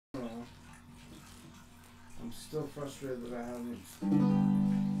I'm still frustrated that I haven't.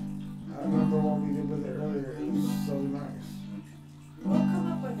 I remember what we did with it earlier. It was so nice. We'll come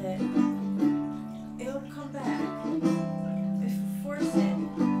up with it. It'll come back. If you force it, it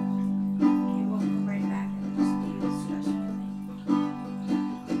won't come right back. It'll just be a stressful thing.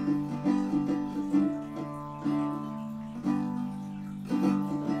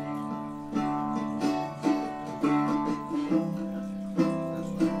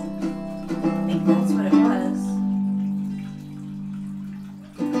 I think that's what it was.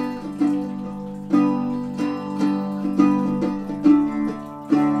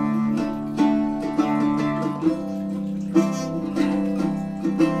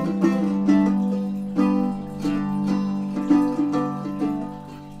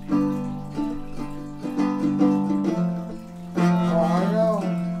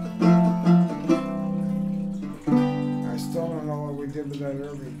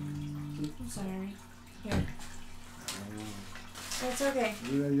 Sorry. Here. That's okay.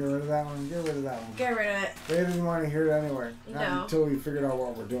 You gonna get rid of that one? Get rid of that one. Get rid of it. They didn't want to hear it anyway. Not No. until we figured out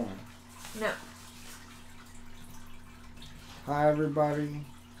what we're doing. No. Hi, everybody.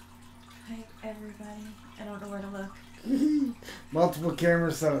 Hi, everybody. I don't know where to look. Multiple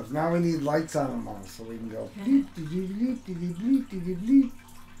camera setups. Now we need lights on them all so we can go.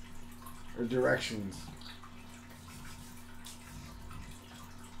 Or directions.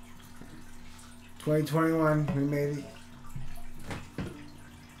 2021, we made it.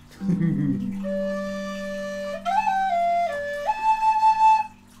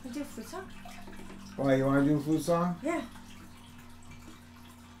 We do a flute song? Why, you want to do a flute song? Yeah.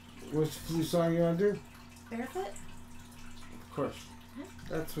 What's the flute song you want to do? Barefoot? Of course. Huh?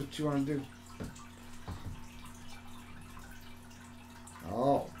 That's what you want to do.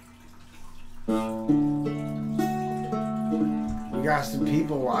 Oh. We got some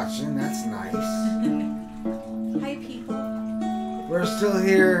people watching. That's nice. Hi, people. We're still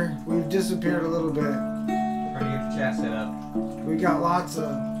here. We've disappeared a little bit. Trying to get the chat set up. We got lots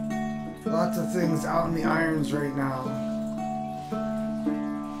of things out in the irons right now.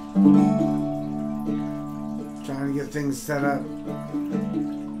 Trying to get things set up.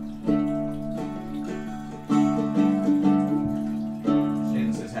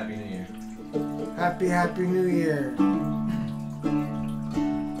 Shane says Happy New Year. Happy New Year.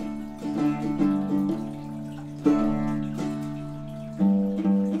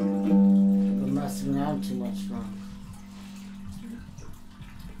 Been messing around too much now.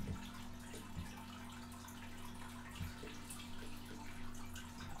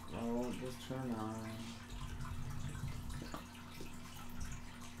 Oh, just turn on.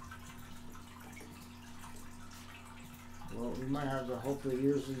 Well, we might have to hope that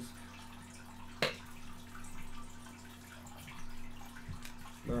yours is.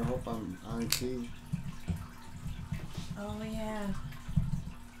 Better hope I'm on key. Oh, yeah.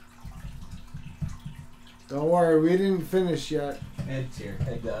 Don't worry, we didn't finish yet. Ed's here.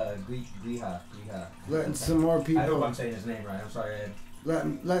 Ed, Gliha. Letting some more people. I hope I'm saying his name right. I'm sorry, Ed.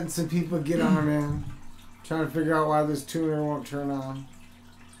 Letting some people get on in. Trying to figure out why this tuner won't turn on.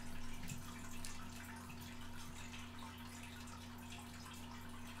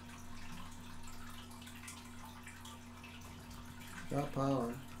 Got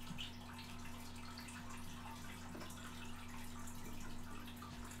power.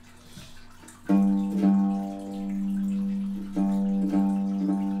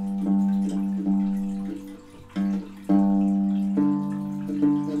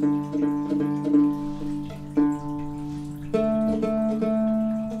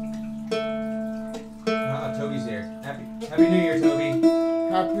 Toby's here. Happy New Year, Toby.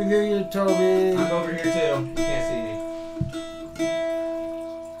 Happy New Year, Toby. I'm over here too. You can't see me.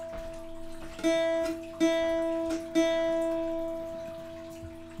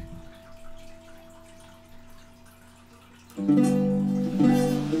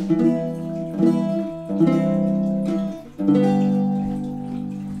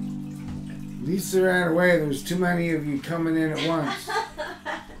 Lisa ran away. There's too many of you coming in at once.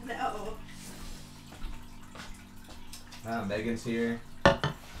 No. Megan's here.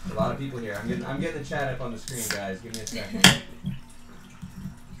 A lot of people here. I'm getting the chat up on the screen, guys. Give me a second.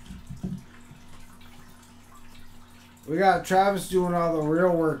 We got Travis doing all the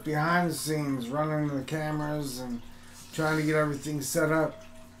real work behind the scenes, running the cameras and trying to get everything set up.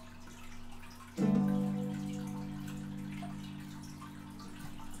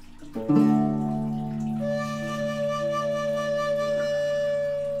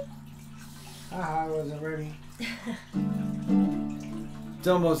 I wasn't ready. It's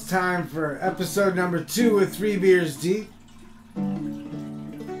almost time for episode number 2 with 3 Beers Deep.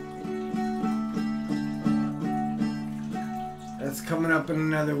 That's coming up in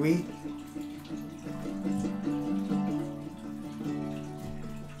another week.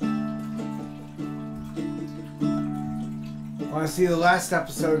 Want to see the last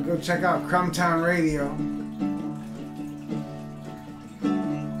episode? Go check out Crumtown Radio.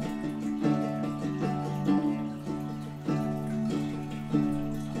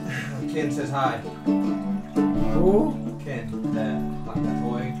 Ken says hi. Who? Ken, that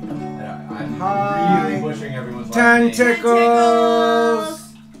toy. I'm Hi. really butchering everyone's last name. Tentacles!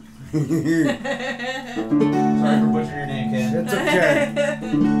 Sorry for butchering your name, Ken. It's okay.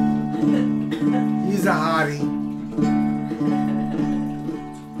 He's a hottie.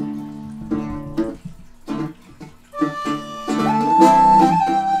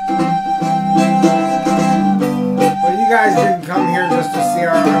 But you guys didn't come here just to see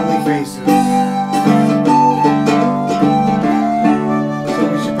our ugly faces. So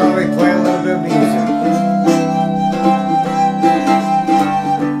we should probably play a little bit of music.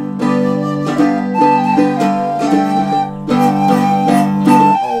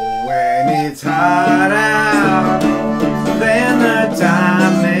 Oh, when it's hot out, then the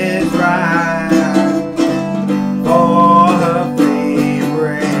time is right for her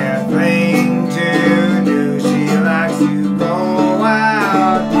favorite thing to do. She likes to go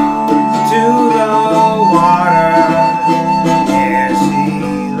out to the water. Yeah, she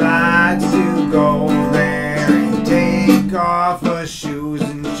likes to go there and take off her shoes,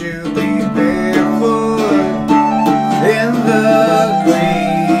 and she'll be barefoot in the creek.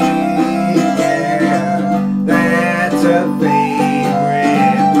 Yeah, that's a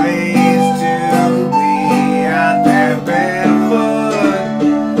favorite place to be, out there barefoot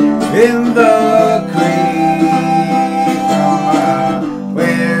in the creek.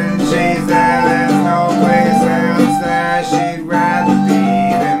 When she's there, there's no place else that she'd rather be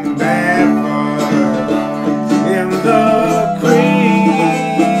than barefoot in the creek.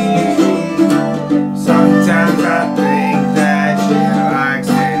 Sometimes I think that she likes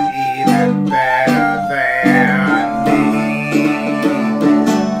it even better than me.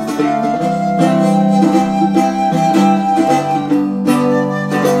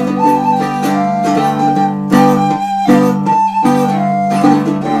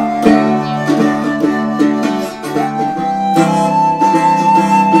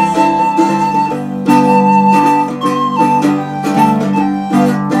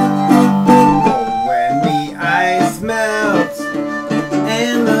 When the ice melts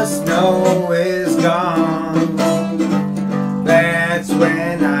and the snow is gone, that's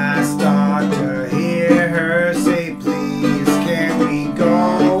when I start to hear her say, please can we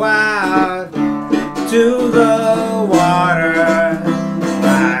go out to the water?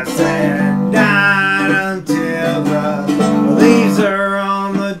 I said, not until the leaves are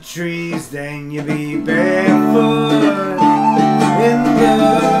on the trees, then you be barefoot in the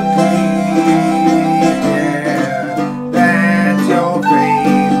creek. Yeah, that's your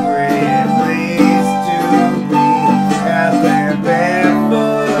favorite place to be, out there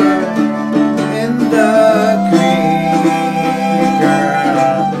barefoot in the creek.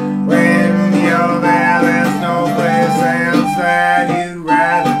 Girl, when you're there, there's no place else that you'd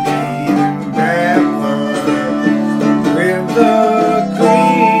rather be than barefoot in the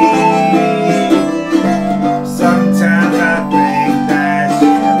creek. Sometimes I think that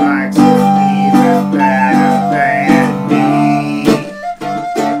she likes it even better than me.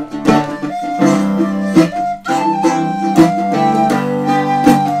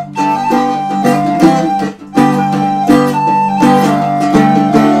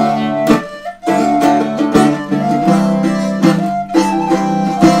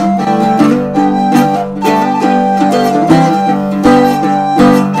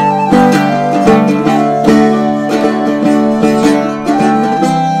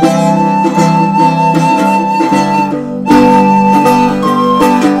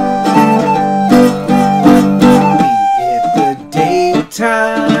 Be it the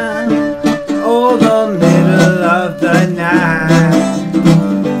daytime or the middle of the night,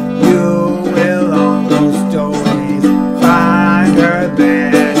 you will almost always find her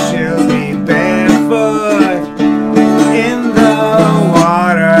there. She'll be barefoot in the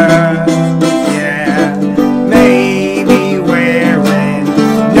water. Yeah, maybe wearing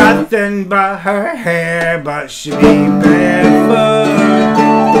nothing but her hair, but she'll be barefoot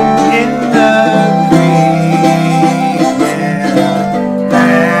in the creek. Yeah,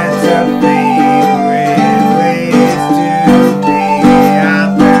 that's a favorite place to be,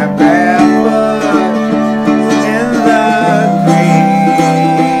 out there barefoot in the creek.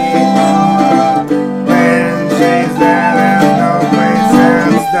 When she's there, there's no place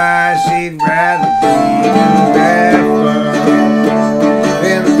else that she'd rather be than barefoot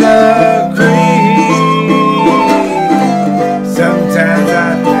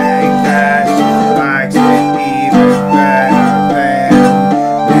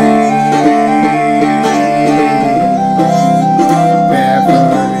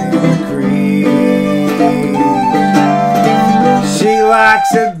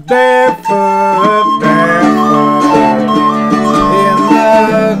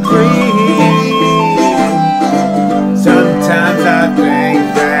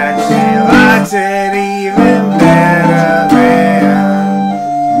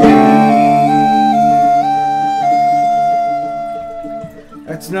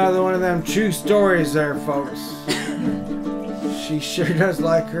That's another one of them true stories there, folks. She sure does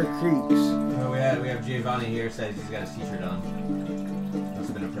like her creeps. Well, we have Giovanni here, says he's got his t-shirt on.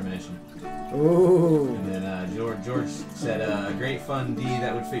 Must have been a premonition. Ooh. And then George said, great fun D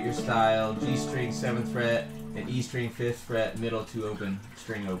that would fit your style. G string 7th fret and E string 5th fret, middle 2 open,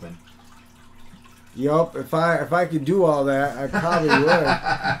 string open. Yup, if I could do all that, I probably would.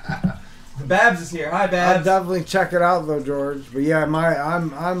 Babs is here. Hi, Babs. I'll definitely check it out though, George. But yeah,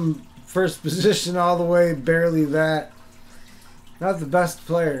 I'm first position all the way, barely that. Not the best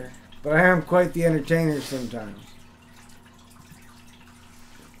player, but I am quite the entertainer sometimes.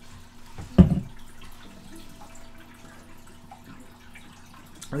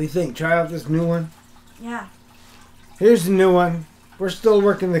 What do you think? Try out this new one? Yeah. Here's the new one. We're still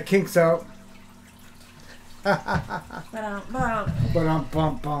working the kinks out. But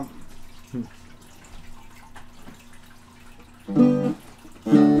Bump.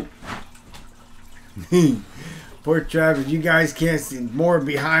 Poor Travis, you guys can't see more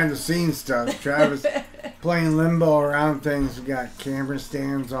behind the scenes stuff. Travis playing limbo around things. We got camera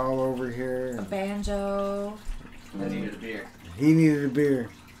stands all over a here. banjo. I needed a beer. He needed a beer.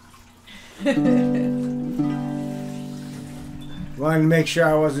 Wanted to make sure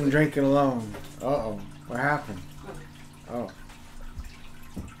I wasn't drinking alone. Uh-oh. What happened? Oh.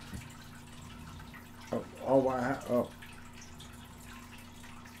 Oh, what happened? Oh.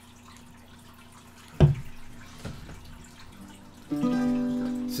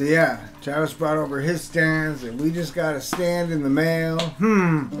 So yeah, Travis brought over his stands and we just got a stand in the mail.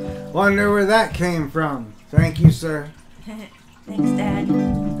 Wonder where that came from. Thank you, sir. Thanks, Dad.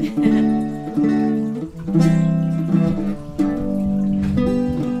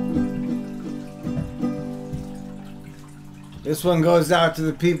 This one goes out to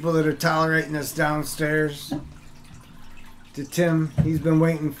the people that are tolerating us downstairs. To Tim, he's been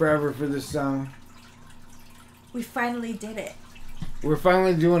waiting forever for this song. We finally did it. We're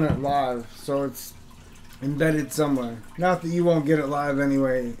finally doing it live, so it's embedded somewhere. Not that you won't get it live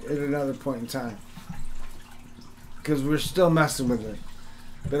anyway at another point in time. Because we're still messing with it.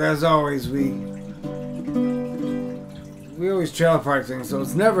 But as always, we always trailer park things, so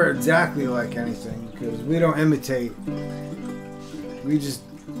it's never exactly like anything. Because we don't imitate. We just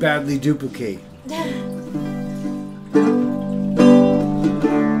badly duplicate.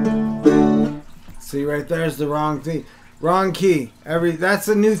 See, right there's the wrong thing. Wrong key. That's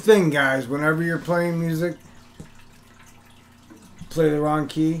a new thing, guys. Whenever you're playing music, play the wrong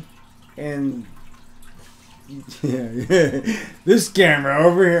key. And yeah. This camera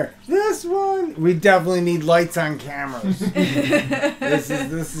over here. This one. We definitely need lights on cameras. This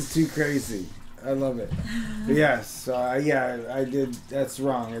is too crazy. I love it. But yes, yeah, I did. That's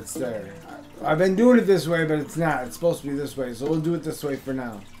wrong. It's there. I've been doing it this way, but it's not. It's supposed to be this way, so we'll do it this way for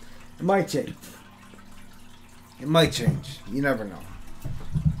now. It might change. It might change. You never know.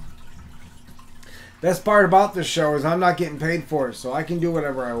 Best part about this show is I'm not getting paid for it, so I can do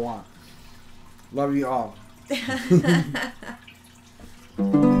whatever I want. Love you all.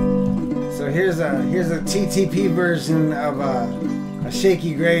 So here's a TTP version of a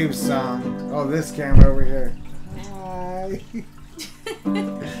Shaky Graves song. Oh, this camera over here. Hi.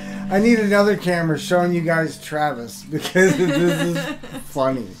 I need another camera showing you guys Travis because this is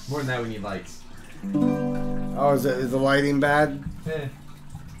funny. More than that, we need lights. Oh, is the lighting bad? Eh.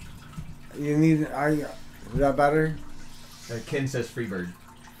 You need. Is that better? Ken says Freebird.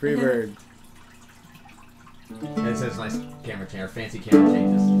 Freebird. And it says nice camera change, or fancy camera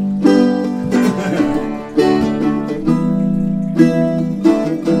changes.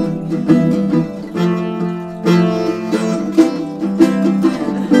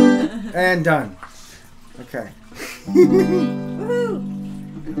 And done. Okay.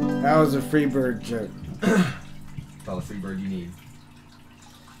 That was a Freebird joke. It's all the Freebird you need.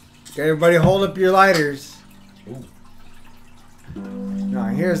 Okay, everybody hold up your lighters. Ooh. No,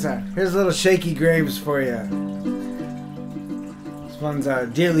 here's a little Shaky Graves for you. This one's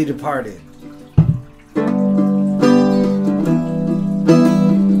Dearly Departed.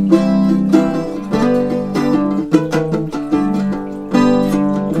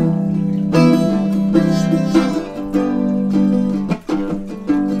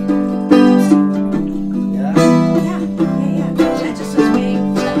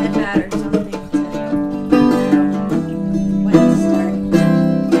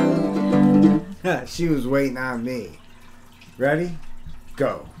 She was waiting on me. Ready?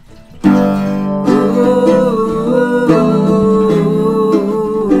 Go.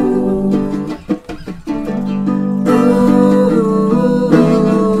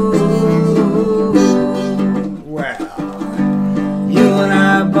 Well, you and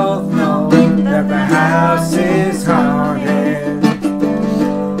I that the house is haunted.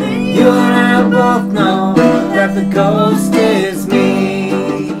 You and I both know that the ghost is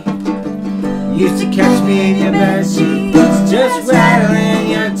me. Used to catch me in your bed sheets, just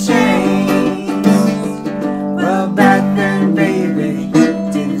rattling your chains. Well, back then, baby,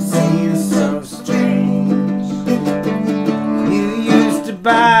 didn't seem so strange. You used to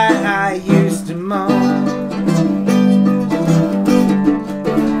buy, I used to moan.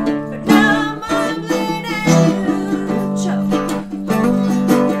 But now my bleeding choke.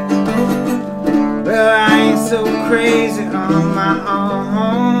 Well, I ain't so crazy on my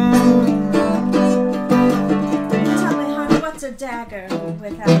own. Tell me, hon, what's a dagger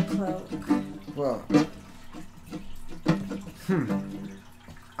without a cloak? Well,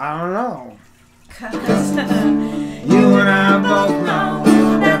 I don't know. 'Cause You and I both know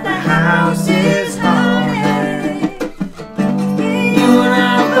that the house is haunted. You and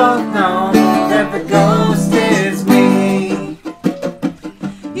I both know that the ghost is me.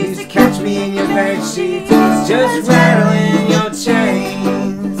 Used to catch me in your bed sheets, just rattling your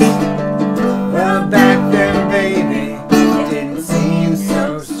chains. Well, back then, baby, it didn't seem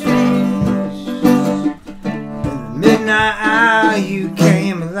so strange. In the midnight hour, you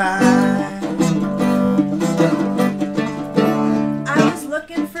came alive. I was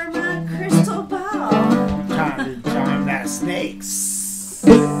looking for my crystal ball. Time to join that snakes.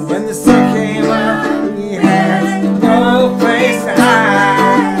 When the sun came up, we had no place to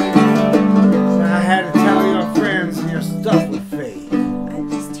hide. So I had to tell your friends and your stuff would fade. I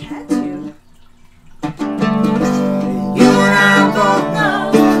just had to. You and I both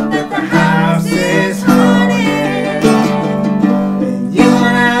know that the house is haunted. And you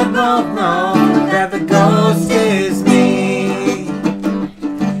and I both know that the ghost is me.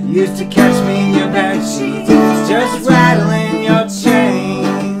 Used to catch me in your bed sheets, just rattling your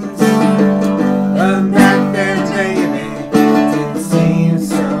chains. But back then, baby, it seemed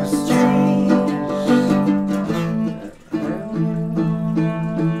so strange.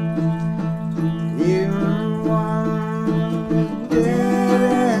 You one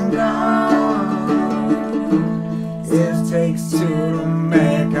dead and gone. It takes two to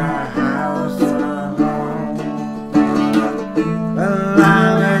make a house a home. Well,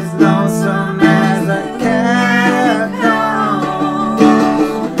 I'm as lonesome as a catacomb.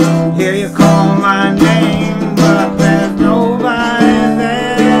 Hear you call my name, but there's nobody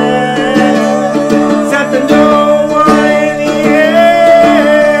there. Except the no one in the air.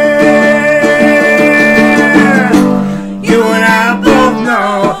 You and I both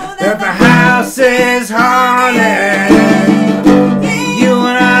know that the house is haunted. You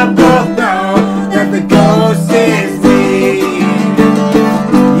and I both know that the ghost is me.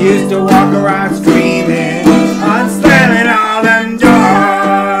 Used to walk around screaming, unslamming all them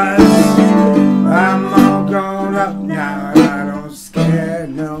doors. I'm all grown up now and I don't scare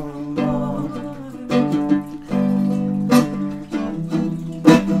no more.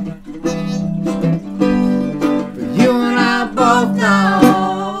 But you and I both know.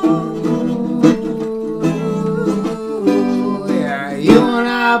 Yeah, you and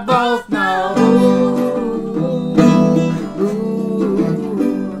I both know.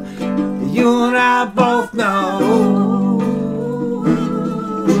 You and I both know.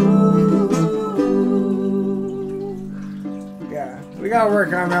 Yeah, we gotta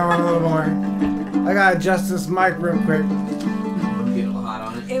work on that one a little more. I gotta adjust this mic real quick. I'm getting a little hot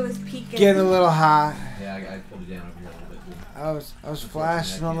on it. It was peaking. Getting a little hot. Yeah, I pulled it down over here a little bit too. I was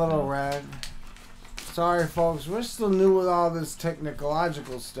flashing a little red. Sorry, folks. We're still new with all this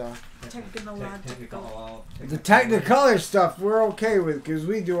technological stuff. Technological. The Technicolor stuff we're okay with because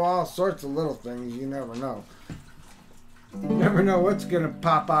we do all sorts of little things. You never know. You never know what's gonna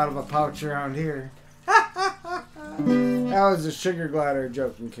pop out of a pouch around here. That was a sugar glider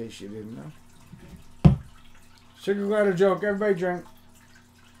joke, in case you didn't know. Sugar glider joke. Everybody drink.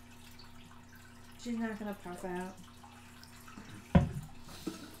 She's not gonna pass out.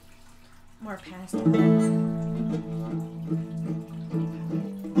 More past it.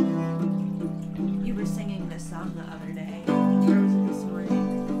 You were singing this song the other day. Or was it this morning?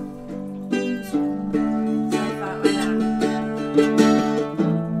 So I thought, why not?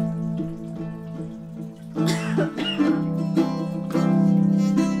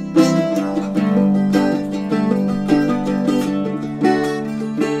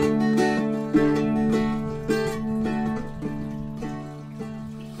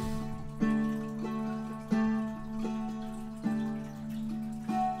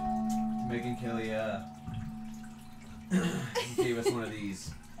 Megan Kelly gave us one of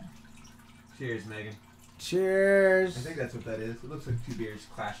these. Cheers, Megan. Cheers. I think that's what that is. It looks like two beers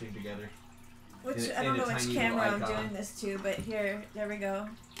clashing together. Which in I don't a know which tiny camera I'm little icon. doing this to, but here, there we go.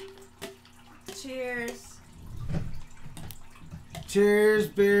 Cheers. Cheers,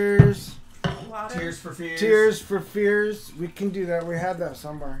 beers. Water. Cheers for fears. Cheers for fears. We can do that. We had that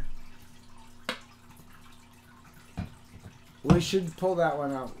somewhere. We should pull that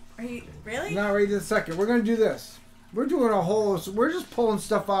one out. Are you really? Not right this second. We're gonna do this. We're doing a whole. We're just pulling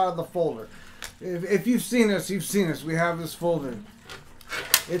stuff out of the folder. If you've seen us, you've seen us. We have this folder.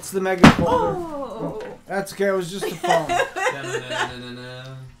 It's the mega folder. Oh. That's okay. It was just a phone.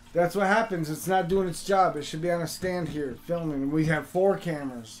 Da-na-na-na-na-na. That's what happens. It's not doing its job. It should be on a stand here filming. We have 4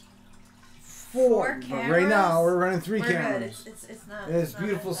 cameras. Four. But right cameras? now we're running 3 We're good. cameras. It's not. This it's not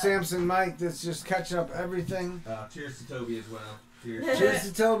beautiful messed up. Samsung mic that's just catching up everything. Cheers to Toby as well. Cheers. Cheers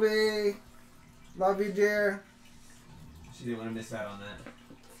to Toby. Love you, dear. She didn't want to miss out on that.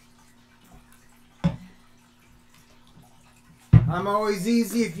 I'm always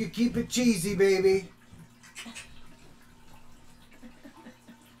easy if you keep it cheesy, baby.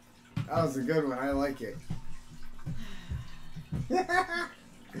 That was a good one. I like it.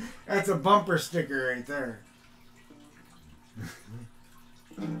 That's a bumper sticker right there.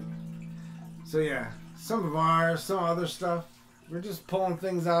 So yeah, some of ours, some other stuff. We're just pulling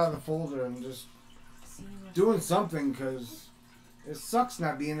things out of the folder and just doing something because it sucks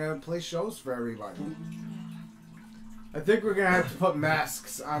not being able to play shows for everybody. I think we're gonna have to put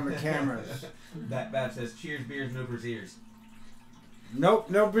masks on the cameras. That Bab says, cheers, beers, no braziers. Nope,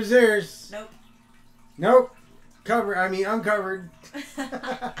 no braziers. Nope. Nope. Uncovered. Are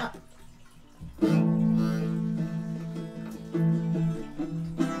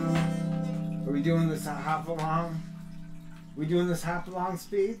we doing this hop along? We doing this hop along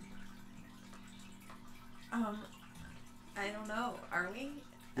speed? I don't know. Are we?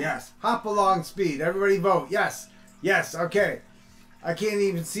 Yes. Hop along speed. Everybody vote. Yes. Yes. Okay. I can't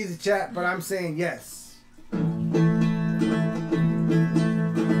even see the chat, but I'm saying yes. I'll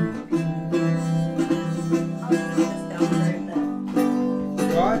do this down for a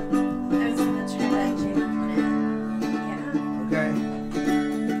bit. What? I was gonna try that jig on it. Yeah. Okay.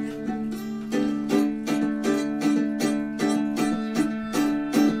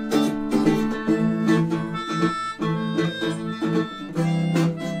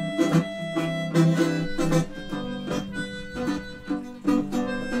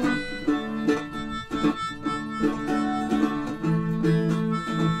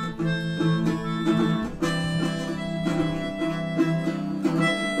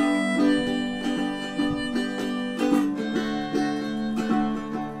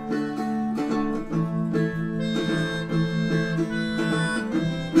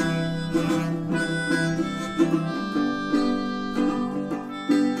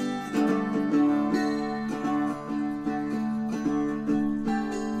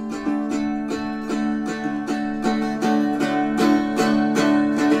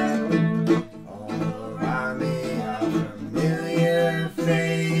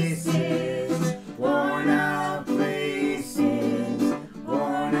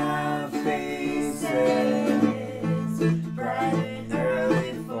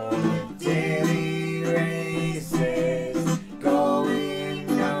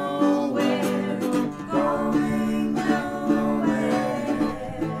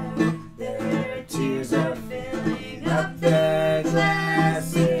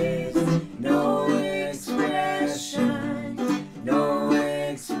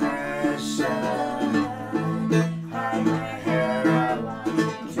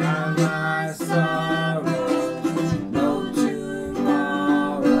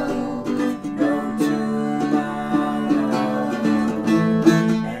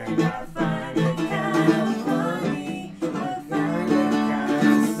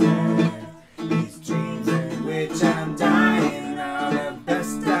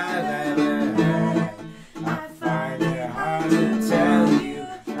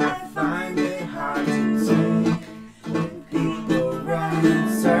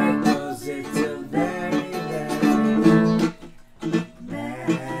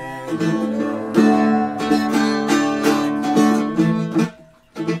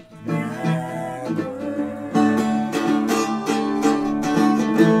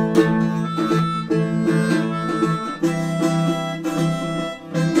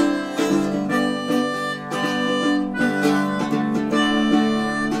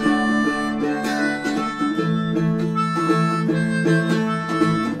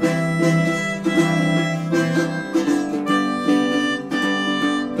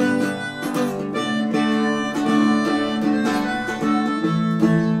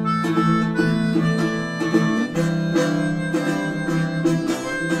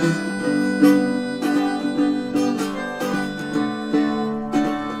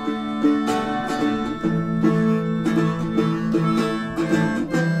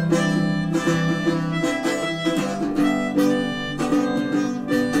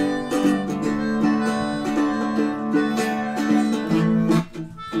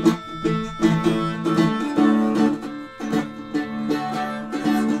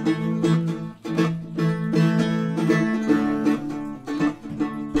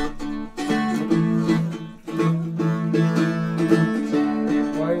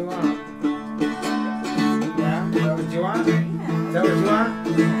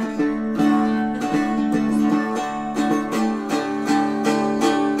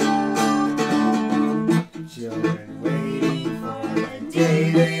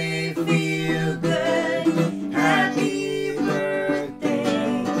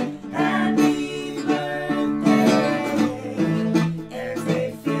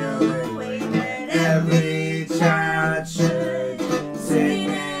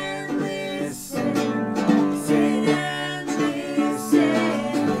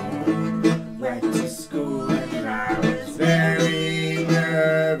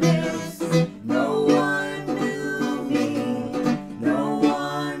 darkness. No one knew me. No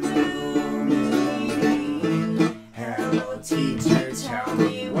one knew me. Hello, teacher, tell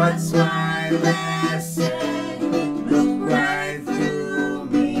me what's my lesson. Look right through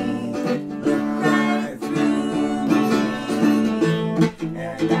me. Look right through me.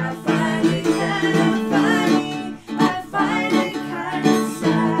 And I find it kind of funny. I find it kind of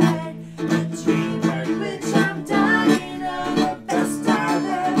sad. The dreams are which I'm dying of the best I've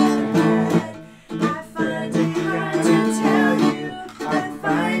ever had. I find it hard to tell you. I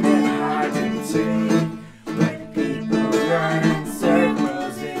find it hard to take. When people run in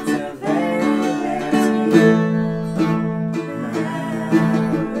circles, it's a very bad thing.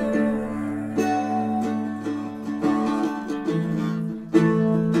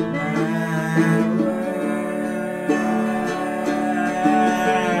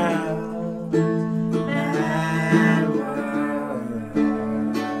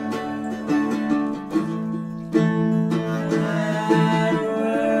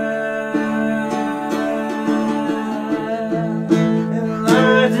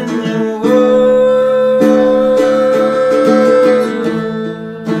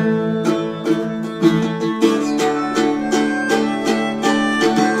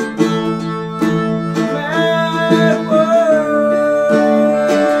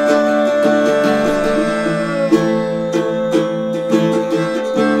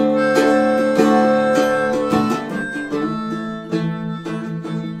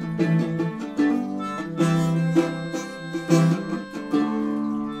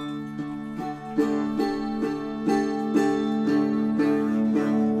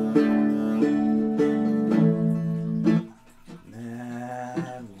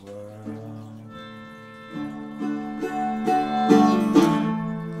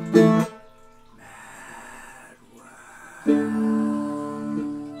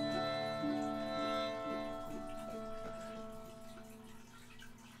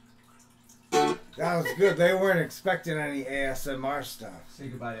 That was good. They weren't expecting any ASMR stuff. Say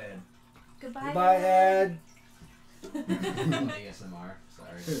goodbye to Ed. Goodbye. Goodbye, Ed. ASMR.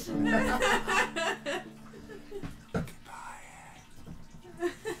 Sorry. Goodbye,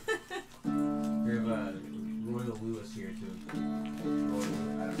 Ed. We have Royal Lewis here too. Royal,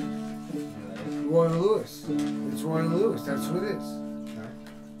 I don't know. You know that is? Roy Lewis. It's Roy Lewis. That's who it is.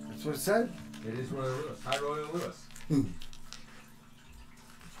 That's what it said. It is Royal Lewis. Hi, Royal Lewis.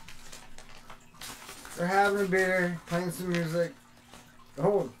 They're having a beer, playing some music.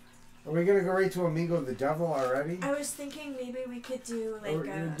 Oh, are we gonna go right to Amigo the Devil already? I was thinking maybe we could do like Or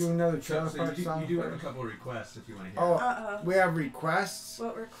a. do another trailer park you song? do have a first? couple of requests if you want to hear. Oh, Uh-oh. we have requests.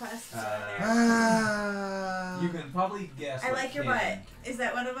 What requests are there? Ah. You can probably guess. I what like your Ken butt. Is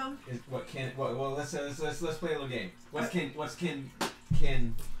that one of them? Is what Ken? Well, let's play a little game. What's Ken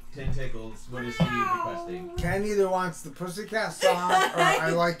Tentacles? What is he requesting? Ken either wants the Pussycat song or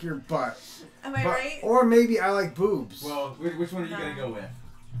I like your butt. Am I right? Or maybe I like boobs. Well, which one are you gonna go with?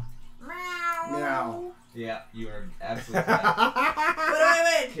 Meow. Yeah, you are absolutely right. What do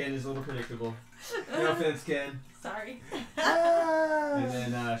I win? Ken is a little predictable. No offense, Ken. Sorry. And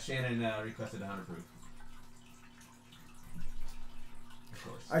then Shannon requested 100 Proof. Of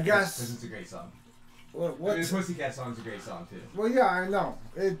course. I guess. Because it's a great song. What? I mean, the Pussycat song's a great song too. Well, yeah, I know.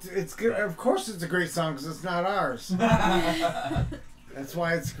 It's good. Of course, it's a great song because it's not ours. That's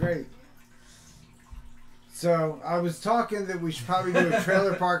why it's great. So I was talking that we should probably do a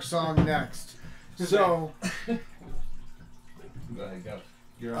trailer park song next. So, Go ahead, go.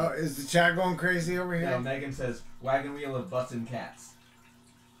 You're on. is the chat going crazy over here? No, Megan says wagon wheel of butts and cats.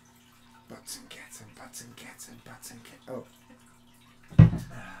 Butts and cats and butts and cats and butts and cats. Oh.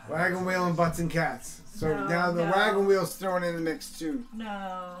 Wagon wheel and butts and cats. So No, now the no. wagon wheel's thrown in the mix too.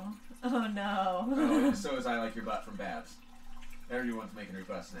 No. Oh no. Oh, and so is I Like Your Butt from Babs. Everyone's making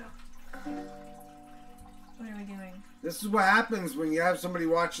requests now. What are we doing? This is what happens when you have somebody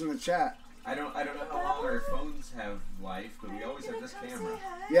watching the chat. I don't know how long our phones have life, but we always have this camera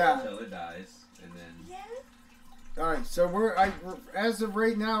Yeah. until it dies, and then Yeah. All right. So as of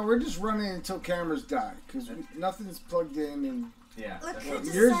right now, we're just running until cameras die because nothing's plugged in and yeah. Look that's who what-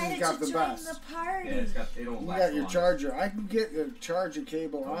 Yours has decided got to the join best. the party. Yeah, it'll you last got your longer. charger. I can get a charger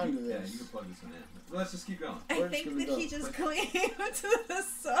cable Oh, onto yeah, this. you can plug this in. Let's just keep going. I We're just think gonna that go. he just claimed the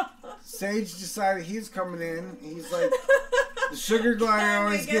song. Sage decided he's coming in. He's like, the sugar glider I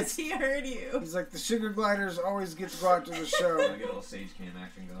always guess gets. he heard you. He's like, the sugar gliders always get to go out to the I'll show. get a little sage cam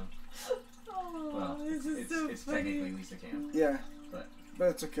action going. Oh, Well, this is so it's funny. technically Lisa Cam. Yeah, But-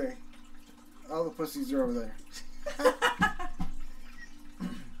 it's okay. All the pussies are over there.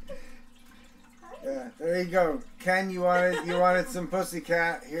 Yeah, there you go. Ken, you wanted some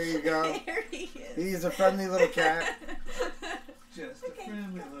pussycat. Here you go. Here he is. He's a friendly little cat. Just a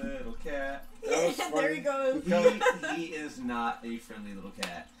friendly little cat. That was There he goes. He is not a friendly little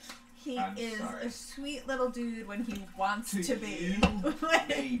cat. He I'm is sorry. a sweet little dude when he wants to be.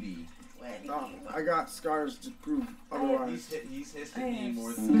 Maybe. I got scars to prove otherwise. He's hissed I at me have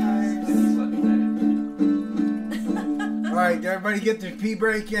more scars. than he's let me pet him. All right, did everybody get their pee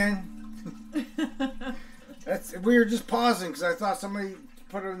break in? We were just pausing because I thought somebody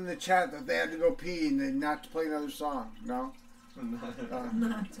put it in the chat that they had to go pee and they not to play another song. No,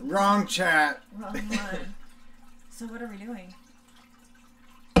 wrong chat. Wrong one. So what are we doing?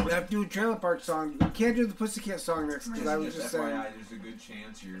 We have to do a trailer park song. We can't do the Pussycat song next because I was just saying. FYI, there's a good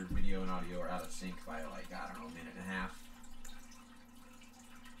chance your video and audio are out of sync by like, I don't know, a minute and a half.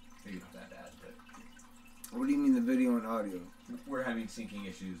 Maybe not that bad, but What do you mean the video and audio? we're having syncing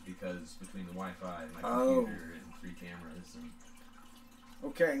issues because between the Wi-Fi and my Oh. computer and 3 cameras. And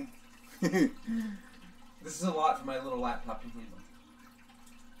Okay. this is a lot for my little laptop to handle.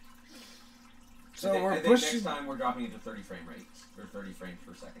 So I think we're next pushing. time we're dropping it to 30 frame rates, or 30 frames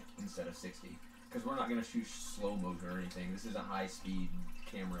per second instead of 60. Because we're not going to shoot slow motion or anything. This is a high speed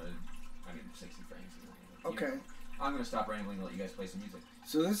camera. I mean, 60 frames. Okay. I'm going to stop rambling and let you guys play some music.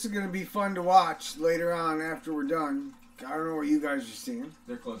 So this is going to be fun to watch later on after we're done. I don't know what you guys are seeing.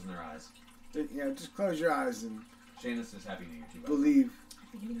 They're closing their eyes. Yeah, just close your eyes and Shannon says Happy New Year to you. believe.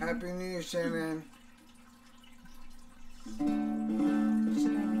 Happy New Year, Shannon. Should I be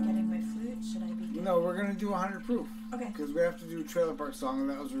getting my flute? Should I be getting... No, we're going to do 100 proof. Okay. Because we have to do a trailer park song, and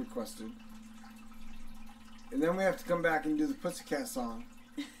that was requested. And then we have to come back and do the Pussycat song.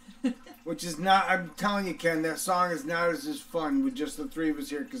 Which is not, I'm telling you, Ken, that song is not as fun with just the 3 of us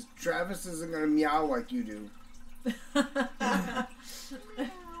here, because Travis isn't going to meow like you do.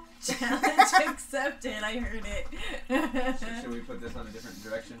 Challenge accepted. I heard it. Should we put this on a different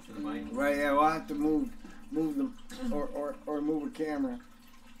direction for the mic? Right, yeah, we'll have to move them, or move a camera.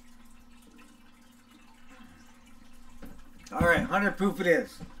 All right, 100 proof it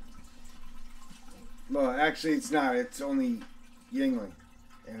is. Well, actually, it's not. It's only Yingling.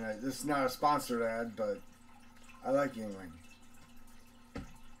 And this is not a sponsored ad, but I like Yingling.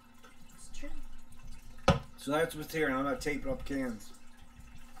 It's true. So that's what's here, and I'm not taping up cans.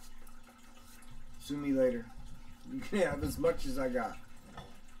 Sue me later. You can have as much as I got.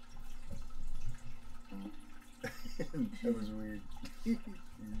 That was weird.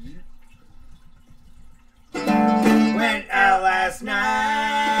 Went out last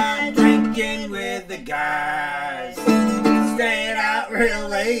night drinking with the guys. Stayed out real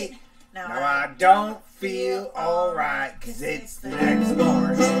late. Now I don't feel alright, 'cause it's the next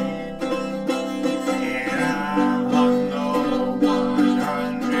morning. And I'm hungover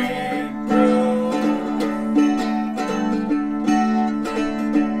 100 proof.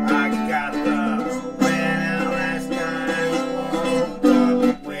 I got the went out last night. Woke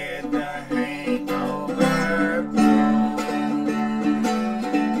up with the hangover blues.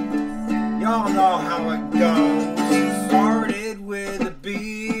 Y'all know how it goes. Started with a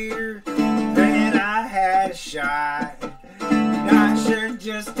beer, then I had a shot. Not sure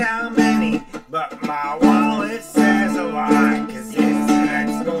just how many, but my wallet says a lot, 'cause it's the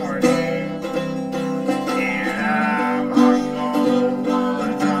next morning. And I'm hungover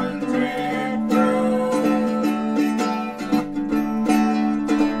 100 proof.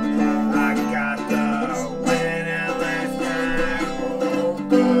 I got the went out last night.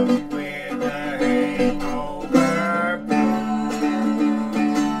 Woke up with a hangover blues.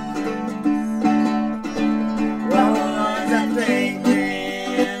 What was I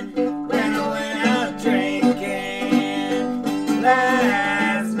thinking when I went out drinking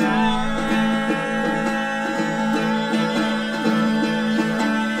last night?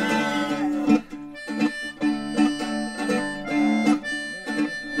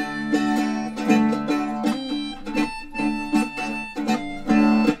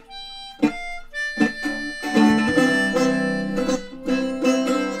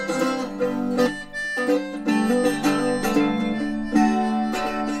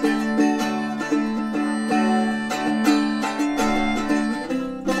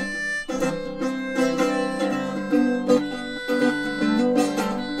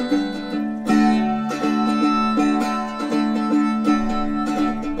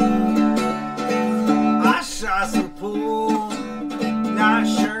 I shot some pool, not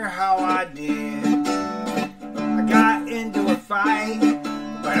sure how I did. I got into a fight,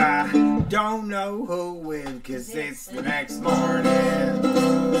 but I don't know who with, 'cause it's the next morning. And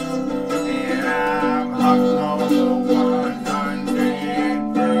I'm hungover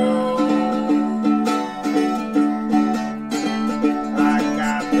 100 proof.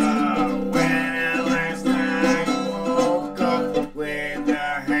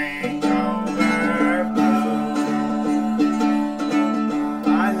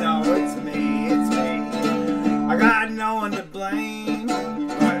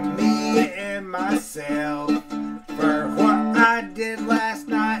 myself for what I did last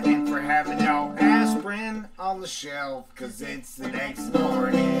night and for having no aspirin on the shelf, 'cause it's the next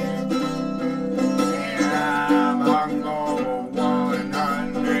morning and I'm hungover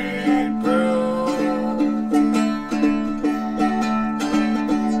 100 proof.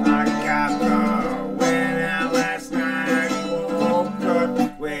 I got the went out last night, woke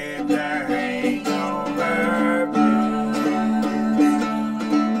up with the hangover blues.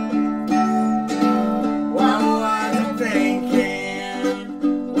 What was I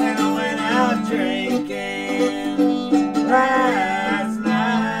thinking when I went out drinking last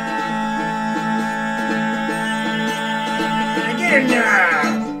night? Get in there!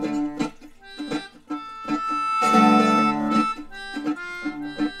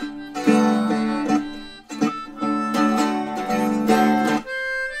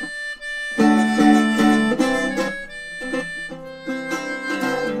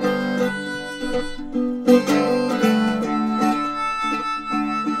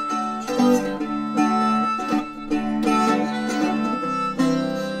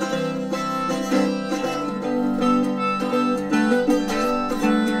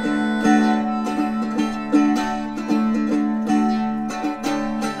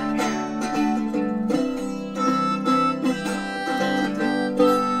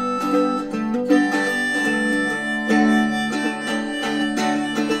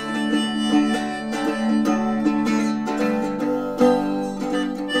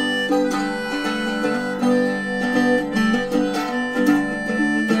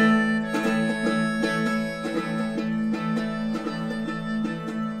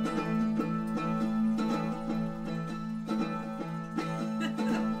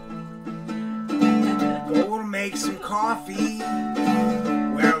 Go to make some coffee.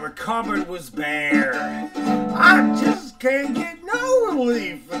 Well, the cupboard was bare. I just can't get no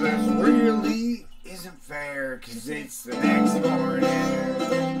relief for this. Really isn't fair, 'cause it's the next morning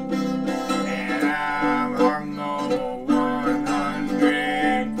and I'm hungover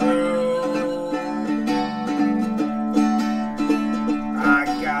 100 proof. I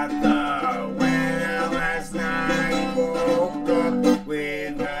got the went out last night, woke up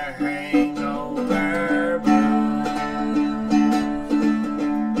with a hangover blues.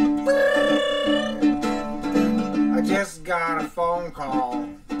 I just got a phone call.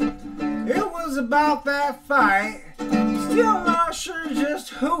 It was about that fight. Still not sure just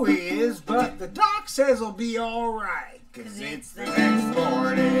who he is, but the doc says he'll be alright, 'cause it's the next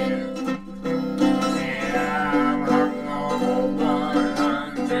morning and I'm hungover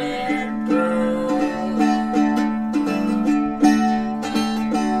 100 proof.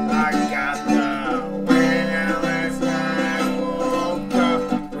 I got the went out last night, woke up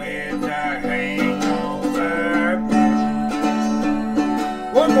with a hangover blues.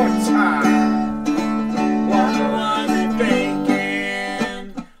 One more time. What was I thinking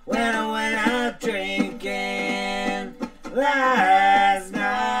when I went out drinking last night?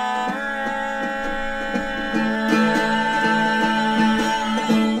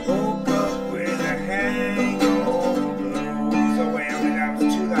 Woke up with a hangover blues. Oh wait, that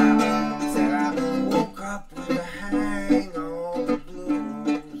was too loud. Said I woke up with a hangover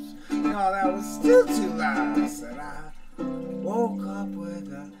blues. No, that was still too loud. I said I woke up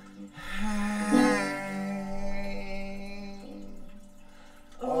with a hangover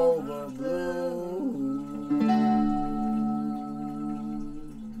blues.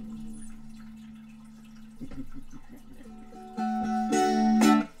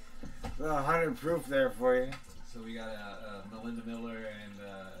 Well, 100 proof there for you. So we got Melinda Miller and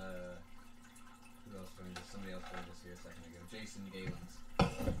who else joined us? Somebody else joined us here a second ago. Jason Galens.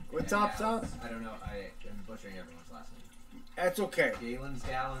 What's And up, Gallons. I don't know. I am butchering everyone's last name. That's okay. Galens,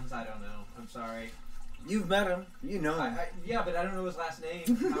 Gallons. I don't know. I'm sorry. You've met him. You know him. Yeah, but I don't know his last name.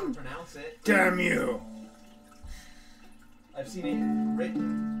 How to pronounce it? Damn you. I've seen it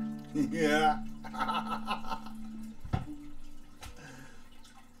written. Yeah.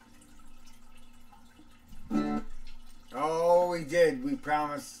 Oh, we did. We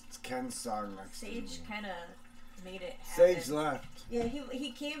promised Ken's song next Sage kind of made it happen. Sage left. Yeah,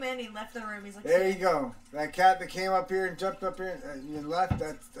 he came in, he left the room, he's like... There you go. That cat that came up here and jumped up here and left,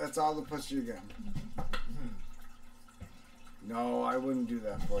 that's all the pussy you get. No, I wouldn't do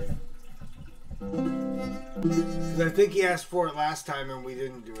that for you. Because I think he asked for it last time and we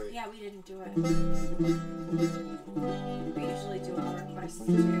didn't do it. Yeah, we didn't do it. We usually do our requests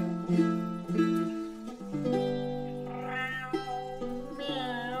too.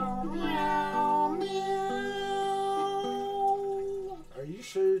 Are you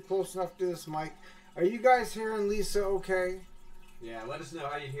sure you're close enough to this mic? Are you guys hearing Lisa okay? Yeah, let us know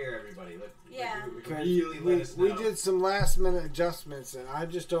how you hear everybody. Yeah. Really let us know. We did some last minute adjustments, and I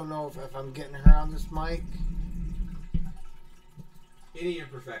just don't know if I'm getting her on this mic. Any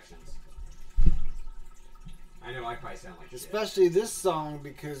imperfections? I know I probably sound like especially this song,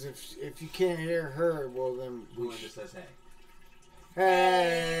 because if you can't hear her, well then Melinda says hey.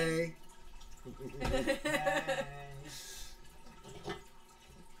 Hey.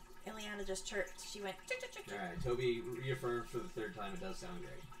 Ileana just chirped. She went. Alright, Toby reaffirmed for the third time it does sound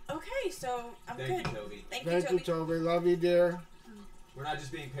great. Okay, so I'm good. Thank you, Toby. Thank you, Toby. Love you, dear. We're not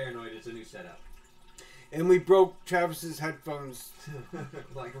just being paranoid, it's a new setup. And we broke Travis's headphones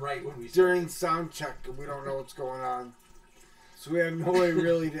like right when we during sound check, and we don't know what's going on. So we have no way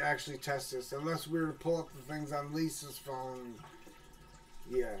really to actually test this, unless we were to pull up the things on Lisa's phone.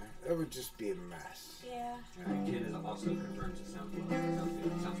 Yeah, it would just be a mess. Yeah. Ken has also confirmed it sounds well. Sounds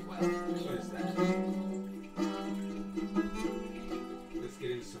good. Sounds well. What is that? Let's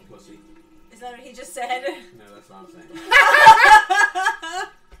get into some pussy. Is that what he just said? No, that's what I'm saying.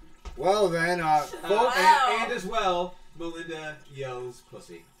 Well then, folks, Wow. and as well, Melinda yells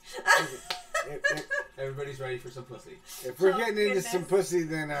pussy. Everybody's ready for some pussy. If we're getting into some pussy,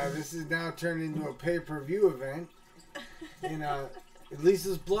 then this is now turned into a pay-per-view event. And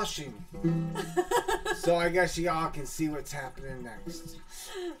Lisa's blushing. So I guess y'all can see what's happening next.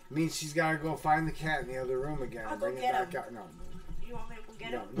 Means she's got to go find the cat in the other room again. I'll And go bring it get back him. out. No. You want me to go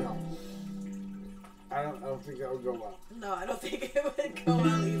get him? No. I don't think that would go well. No, I don't think it would go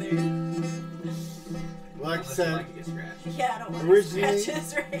well either. Like I Unless you said, like to get scratched. Yeah, I don't want Originally-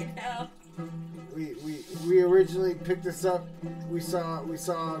 scratches right now. we originally picked this up. We saw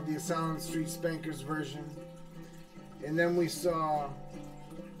the Asylum Street Spankers version, and then we saw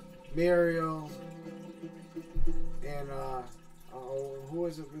Muriel and who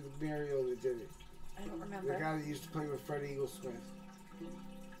was it with Muriel that did it? I don't The remember. guy that used to play with Freddie Eaglesmith.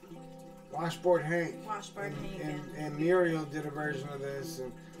 Washboard Hank. Washboard Hank. And Muriel did a version of this,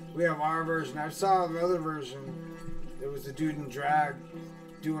 and we have our version. I saw another version. It was a dude in drag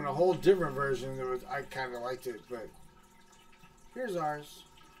doing a whole different version. I kind of liked it, but here's ours.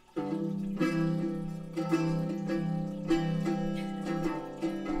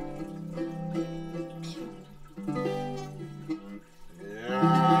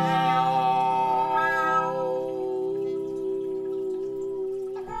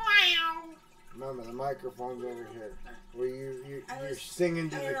 Remember, the microphone's over here. Where you're singing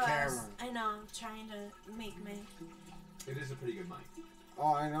to the camera. I know. I'm trying to make me. It is a pretty good mic.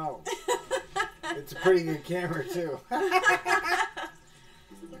 Oh, I know. It's a pretty good camera, too.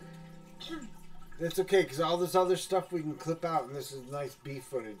 That's okay, because all this other stuff we can clip out, and this is nice B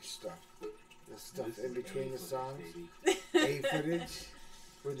footage stuff. This stuff This in is between A the songs. footage, A footage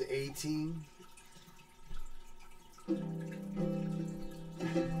for the A team.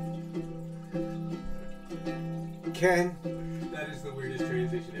 Ken. That is the weirdest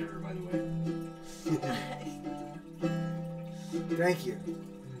transition ever, by the way. Thank you.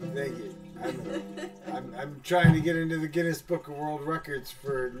 Thank you. I'm trying to get into the Guinness Book of World Records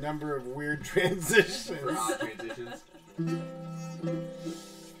for a number of weird transitions. For odd transitions.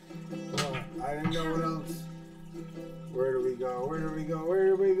 Well, I didn't know what else. Where do we go? Where do we go? Where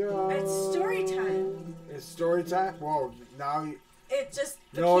do we go? It's story time. It's story time? Whoa, now you... It just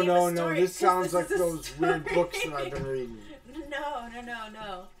No. became a story, This 'cause sounds this like is a those weird story. books that I've been reading. No.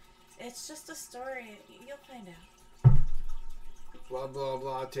 It's just a story. You'll find out. Blah, blah,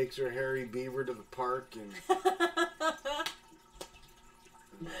 blah. Takes her hairy beaver to the park and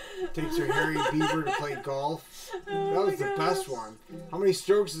takes her hairy beaver to play golf. That was the best one. How many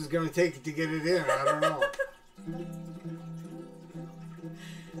strokes is it going to take to get it in? I don't know.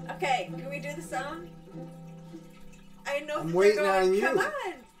 Okay, can we do the song? I know I'm that waiting they're going, on you. Come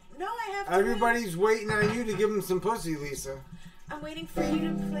on. No, I have to. Everybody's waiting on you to give them some pussy, Lisa. I'm waiting for you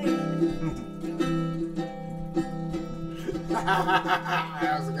to play.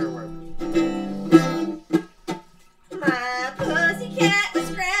 That was a good one. My pussycat was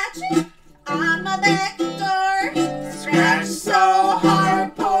scratching on my back door. Scratched so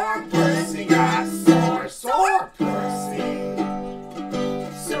hard, poor pussy got sore. Sore pussy.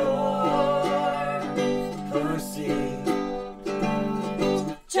 Sore Pussy.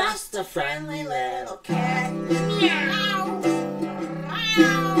 Just a friendly little cat. Meow.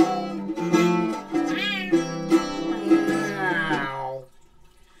 Meow.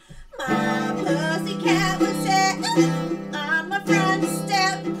 My pussycat was sitting on my front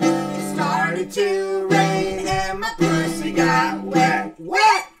step. It started to rain and my pussy got wet.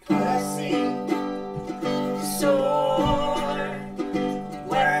 Wet pussy. Sore.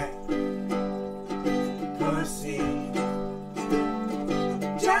 Wet pussy.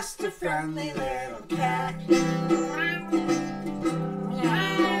 just a friendly little cat.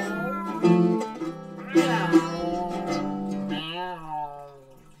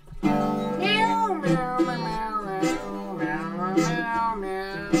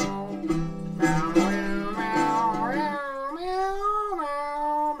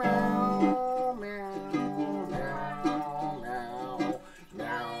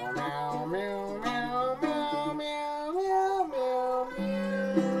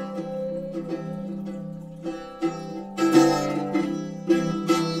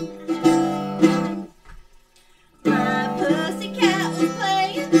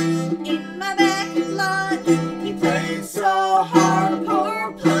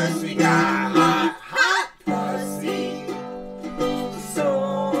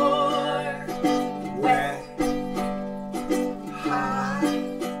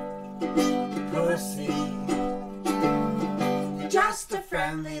 Just a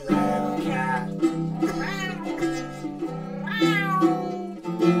friendly little cat.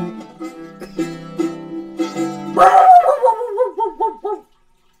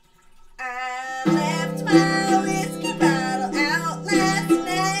 I left my whiskey bottle out last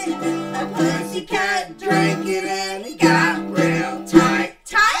night. A pussycat drank it and he got real tight.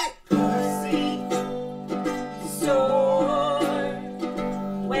 Tight pussy, sore,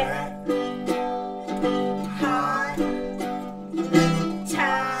 wet, hot,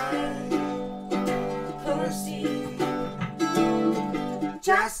 tight pussy.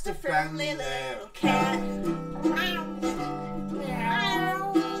 Just a friendly little cat.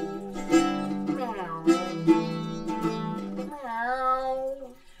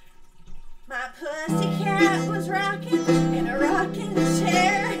 My pussycat was rocking in a rocking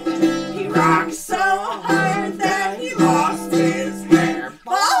chair. He rocked so hard that he lost his hair.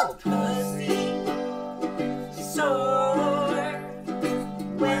 Bald pussy, sore,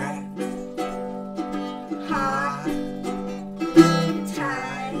 wet, hot,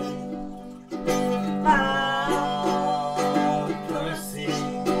 tight, bald pussy.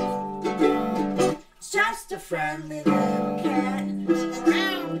 It's just a friendly little cat.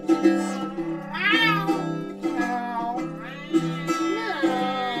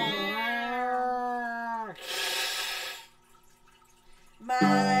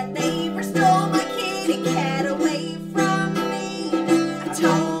 My neighbor stole my kitty cat away from me. I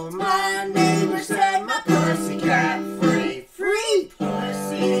told my neighbor, set my pussycat free. Free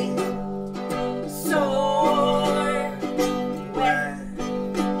pussy, sore, wet,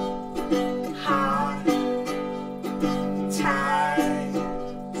 hot, tight,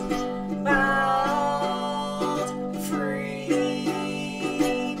 bald,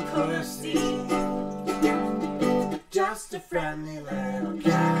 free pussy. Just a friendly little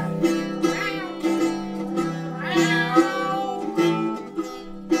cat.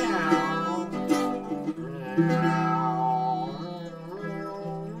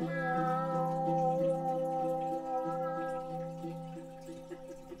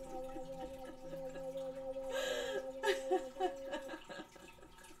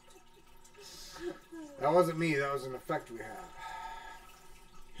 That wasn't me, that was an effect we have.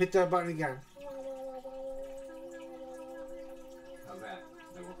 Hit that button again. How's that?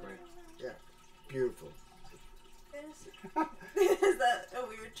 That work right? Yeah, beautiful. Is that a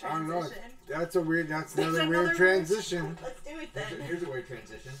weird I don't know. transition? That's a weird. That's There's another weird transition. Let's do it then. Here's a weird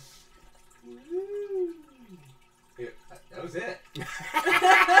transition. Here, that was it.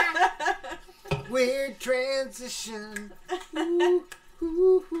 Weird transition. Ooh,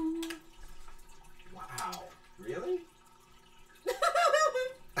 ooh, ooh. Wow. Really?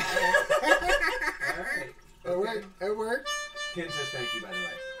 Alright. It worked. It worked. Ken says thank you, by the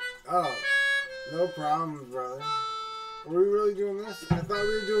way. Oh, no problem, brother. Are we really doing this? I thought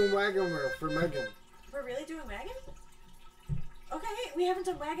we were doing Wagon Wheel for Megan. We're really doing wagon? Okay, we haven't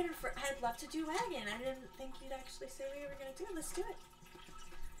done wagon for. I'd love to do wagon. I didn't think you'd actually say we were gonna do it. Let's do it.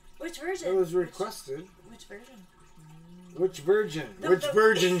 Which version? It was requested. Which version? Which virgin? The- Which the-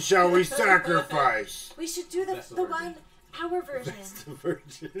 virgin shall we sacrifice? We should do the That's the the virgin. one. Our version. That's the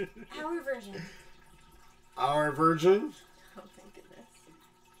virgin. Our version. Our virgin? Oh thank goodness.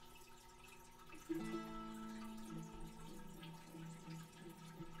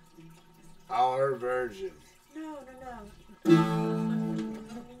 Our virgin. No, no,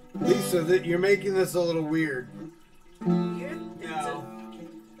 Lisa, that you're making this a little weird. no. You're.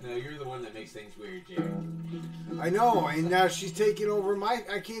 No, you're the one that makes things weird, Jerry. I know, and now she's taking over my.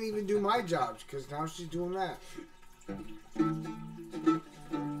 I can't even do my jobs because now she's doing that.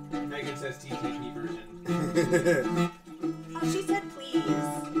 Megan says TTP version. Oh, she said please.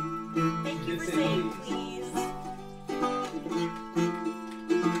 Thank you for saying please.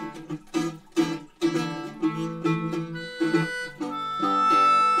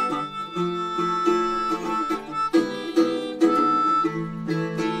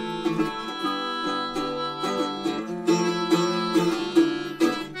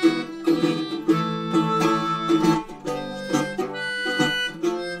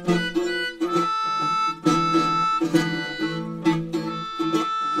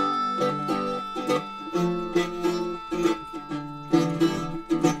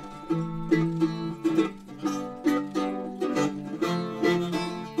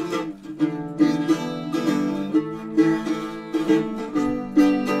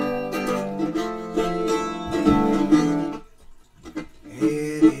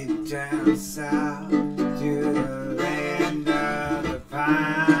 down south to the land of the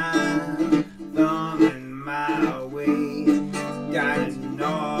pine, thumbing my way down in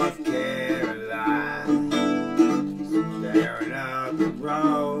North Carolina, staring up the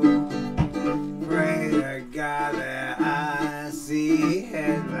road, pray to God that I see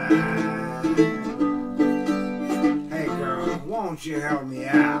headlines. Hey girl, won't you help me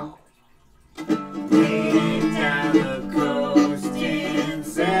out? Way down the coast in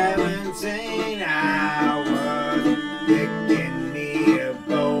 17 hours, picking me a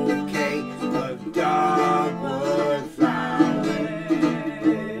bouquet of dogwood flowers,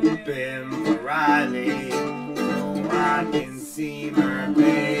 hoping for Riley so I can see my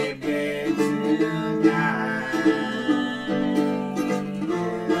baby tonight.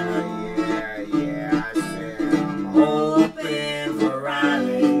 Yeah, I said I'm hoping for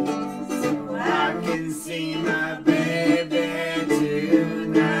Riley so I can see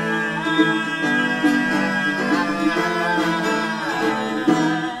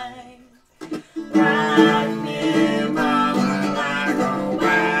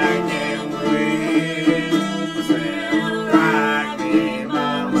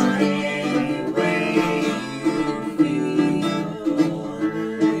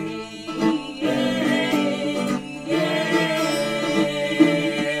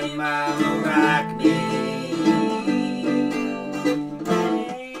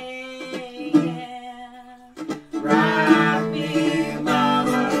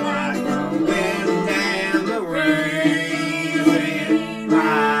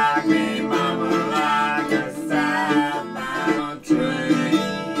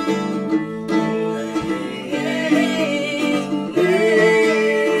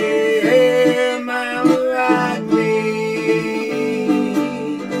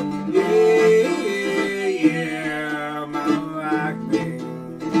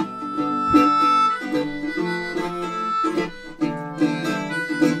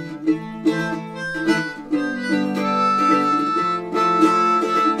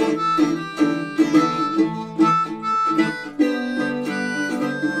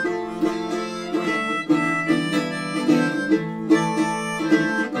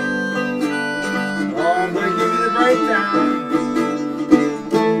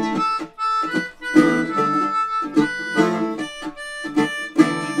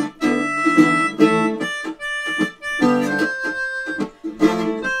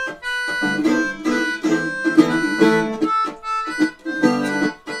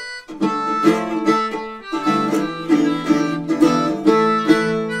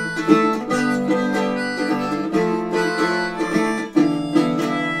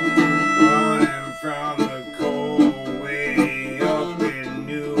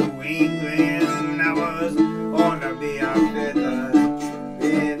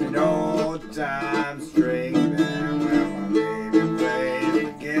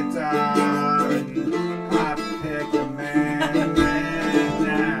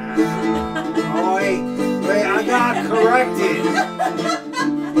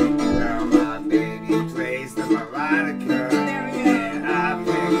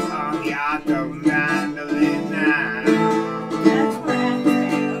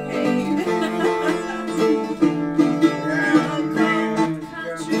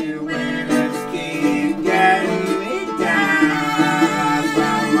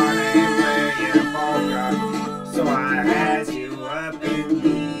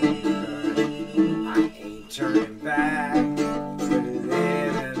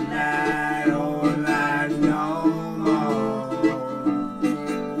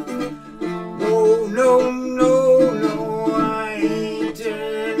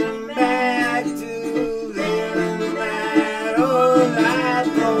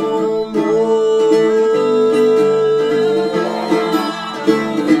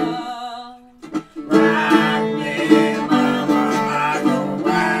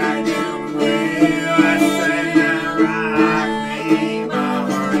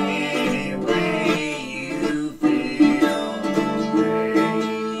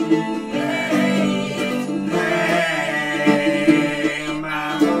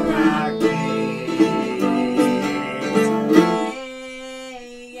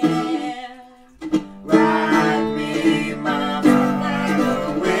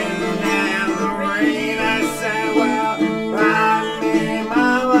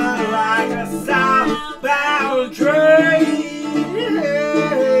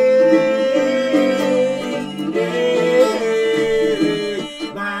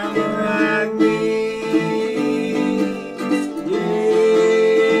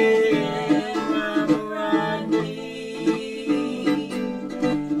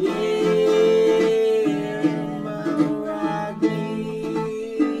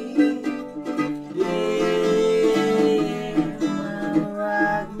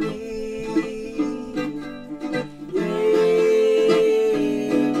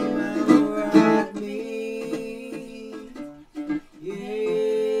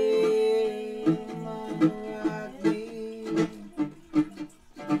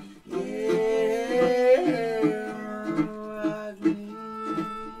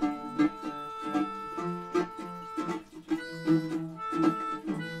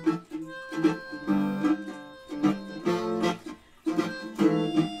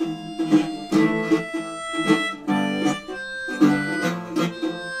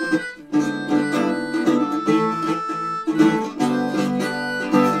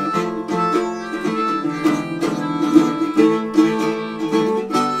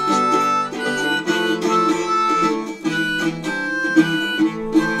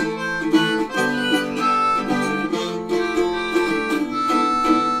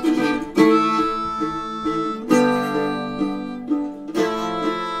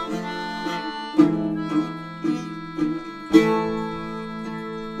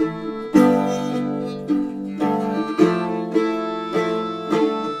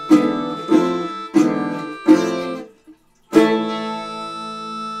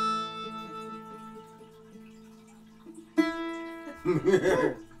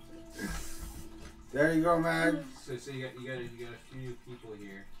There you go, Mag. So you got a few people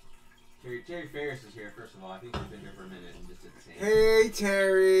here. Terry Ferris is here. First of all, I think he's been here for a minute and just did the same. Hey,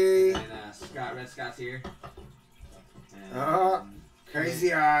 Terry. And Red Scott's here. And,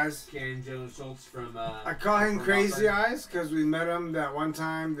 Crazy Eyes. Karen Jones Schultz from. I call him Crazy Eyes because we met him that one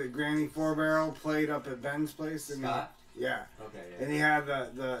time. The Granny 4-barrel played up at Ben's place. Scott. Yeah. Okay. Yeah. And he had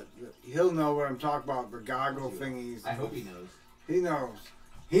the he'll know what I'm talking about. The goggle thingies. I hope he knows. He knows.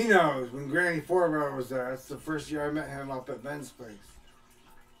 He knows when Granny 4-barrel was there. That's the first year I met him up at Ben's place.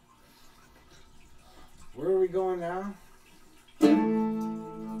 Where are we going now? This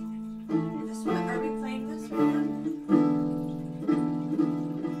one? Are we playing this one?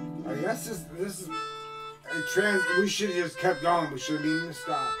 I guess this is we should have just kept going. We should have needed to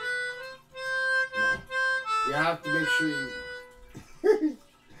stop. No. You have to make sure you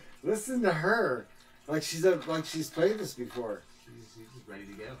listen to her, like she's played this before. She's just ready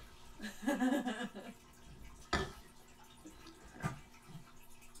to go.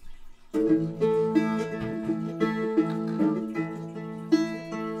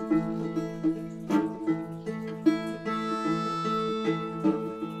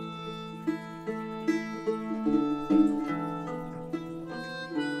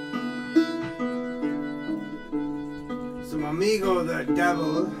 Some Amigo the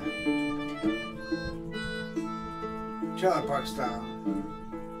Devil, trailer park style.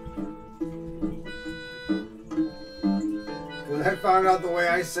 Because I found out the way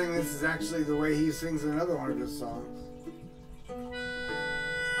I sing this is actually the way he sings another one of his songs.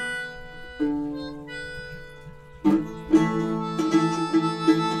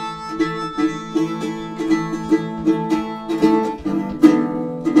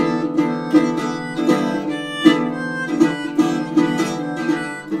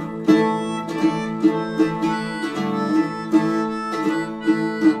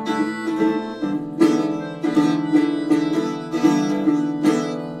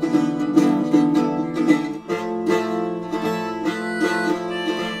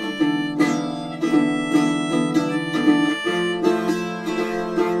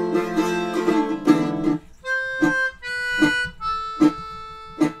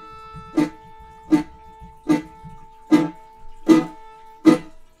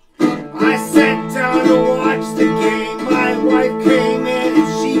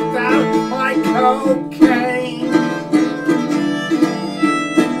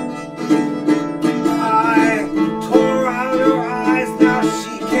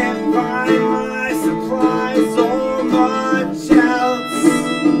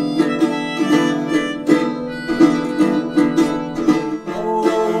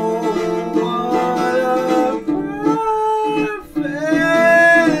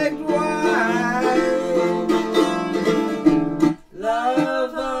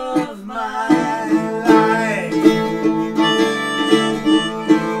 Love of my life.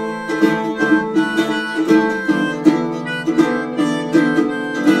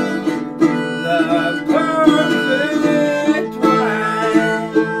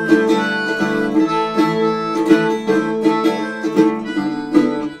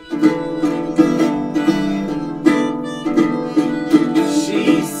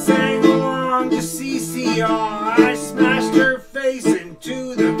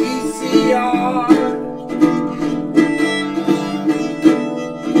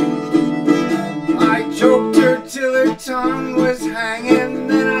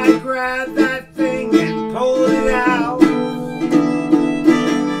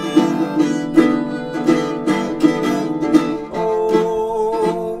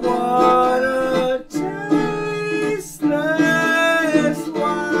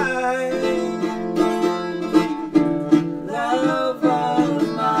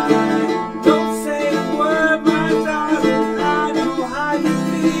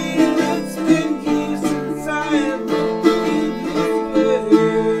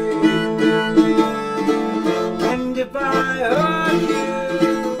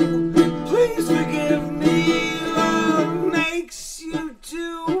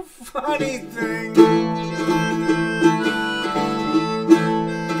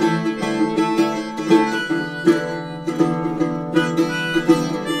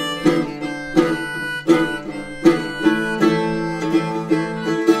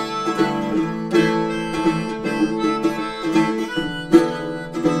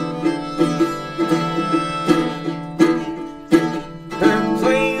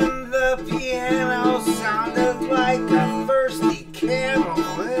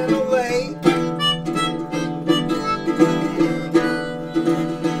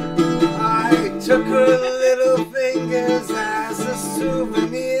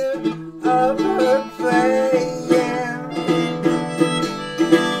 souvenir of her playing.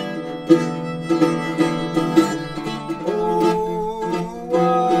 Oh,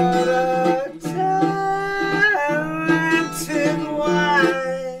 what a talented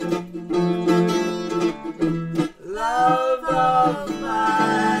wife, love of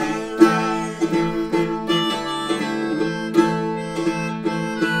my life.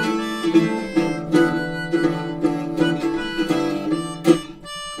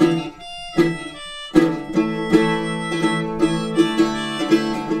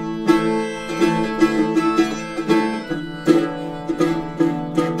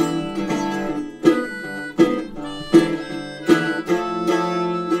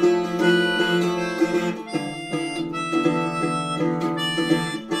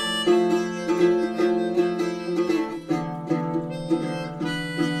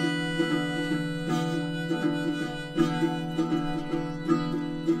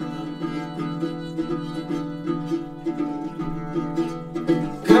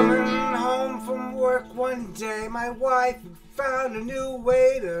 Coming home from work one day, my wife found a new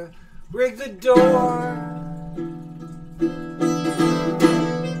way to rig the door.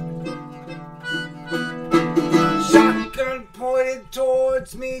 Shotgun pointed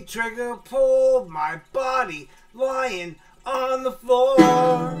towards me, trigger pulled, my body lying on the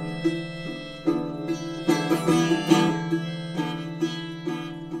floor.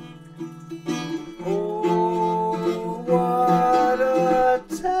 Oh, what a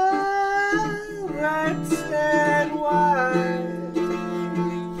talented wife.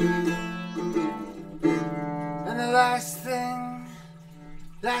 And the last thing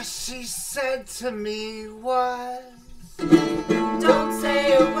that she said to me was, Don't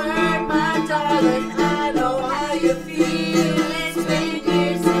say a word, my darling. I know how you feel. It's been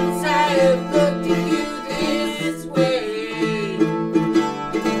years since I have looked at you this way.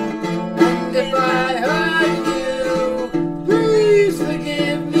 And if I hurt you, please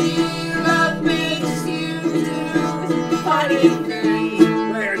forgive me. Love makes you do funny things.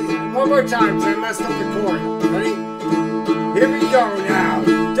 wait, one more time, 'cause I messed up the chord. Ready? Here we go now.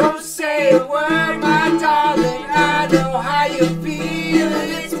 Don't say a word, my darling. I know how you feel.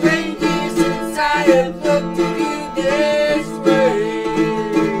 It's been years since I have looked at you this way.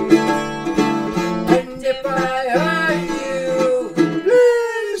 And if I hurt you,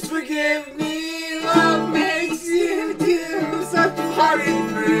 please forgive me. Love makes you do such funny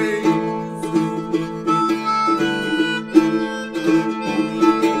things.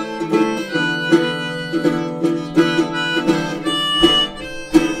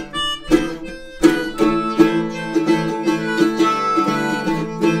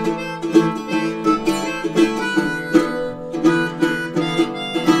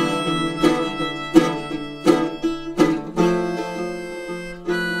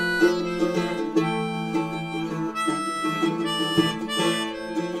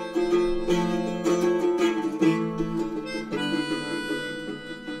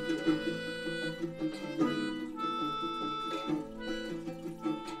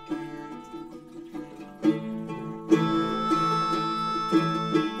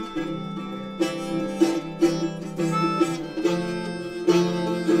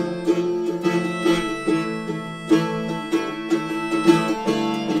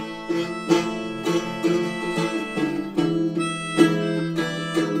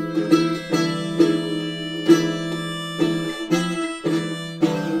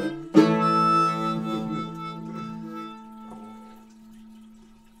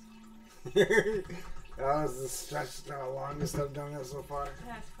 That was the stretch, the longest I've done it so far.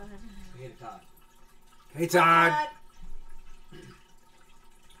 That's fun. Hey, Todd. Hey, Todd.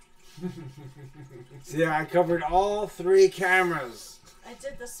 See, I covered all 3 cameras. I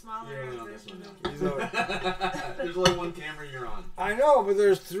did the smaller You're only on this version. one These are- now. There's only one camera you're on. I know, but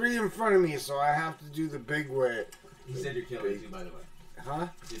there's 3 in front of me, so I have to do the big way. He said you're killing it too, by the way. Huh?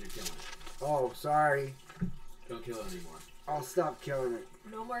 He said you're killing it. Oh, sorry. Don't kill it anymore. I'll stop killing it.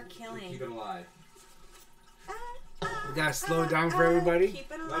 No more killing. Keep it alive. We gotta slow down for everybody.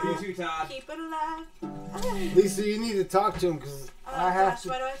 Keep it Love alive. you too, Todd. Keep it alive. Lisa, you need to talk to him because Oh I have gosh, to.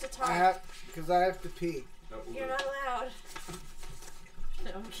 why do I have to talk? I have to pee. No, we'll You're go. not allowed.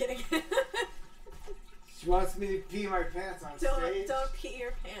 No, I'm kidding. She wants me to pee my pants on stage. Don't pee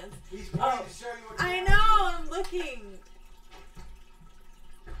your pants. He's trying to show you what. I know. I'm looking.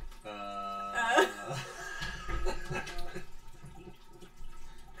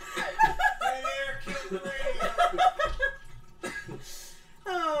 Hey there, kill the radio.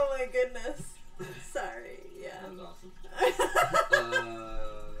 Oh my goodness. Sorry. Yeah. That was awesome.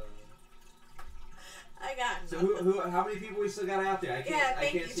 I got So nothing. who how many people we still got out there? I can't. Yeah, I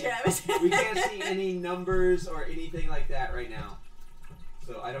thank can't you, see. Travis. We can't see any numbers or anything like that right now.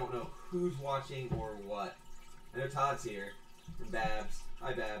 So I don't know who's watching or what. I know Todd's here. And Babs.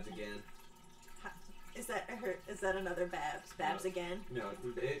 Hi, Babs again. Is that her? Is that another Babs? Babs again? No,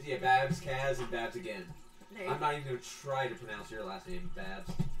 yeah, Babs, Kaz, and Babs again. There I'm not even gonna try to pronounce your last name,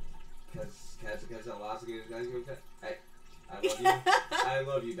 Babs. Because Kaz, hey, I love you. I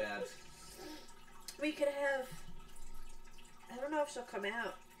love you, Babs. We could have. I don't know if she'll come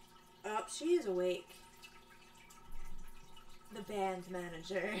out. Oh, she is awake. The band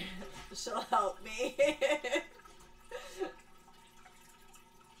manager. She'll help me.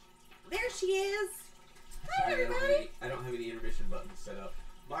 There she is. Hi, everybody. I don't have any intermission buttons set up.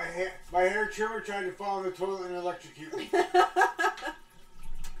 My hair trimmer tried to fall in the toilet and electrocute me. Hi,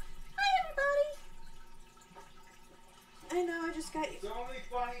 everybody. I know, I just got you. It's only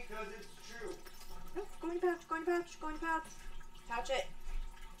funny because it's true. Oh, go in the pouch, go in the pouch, go in the pouch. Pouch it.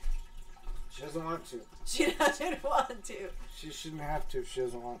 She doesn't want to. She doesn't want to. She shouldn't have to if she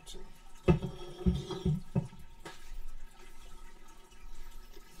doesn't want to.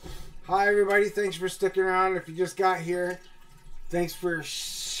 Hi, everybody. Thanks for sticking around. If you just got here, thanks for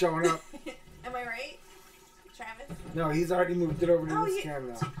showing up. Am I right, Travis? No, he's already moved it over to this you, cam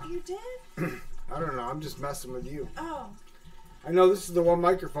now. You did? I don't know. I'm just messing with you. Oh. I know this is the one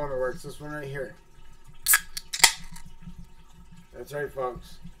microphone that works. This one right here. That's right,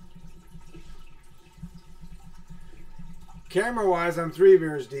 folks. Camera-wise, I'm 3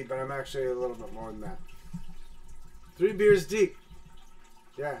 beers deep, but I'm actually a little bit more than that. 3 beers deep.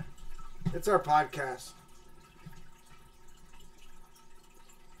 Yeah. It's our podcast.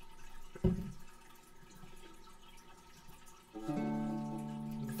 You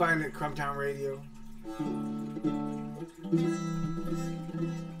can find it at Crumtown Radio.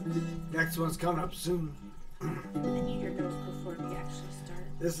 Next one's coming up soon. I need your notes before we actually start.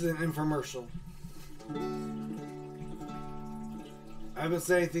 This is an infomercial. I haven't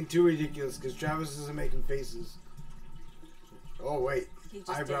said anything too ridiculous because Travis isn't making faces. Oh wait,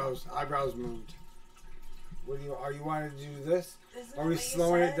 eyebrows moved. What do you? Are you wanting to do this? Are we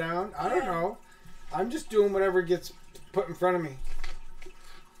slowing it down? I don't know. I'm just doing whatever gets put in front of me.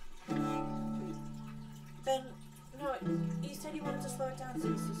 Then no, you said you wanted to slow it down, so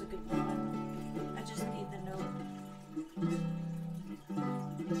this is a good one. I just need the note.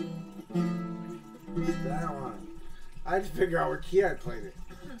 That one. I had to figure out what key I played it.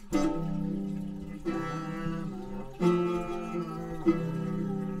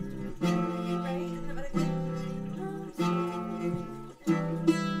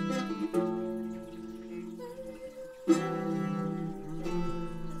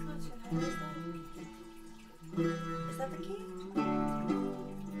 Is that the key?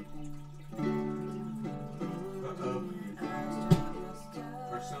 Uh-oh.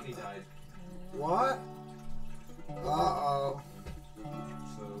 Our Sony died. What? Uh-oh.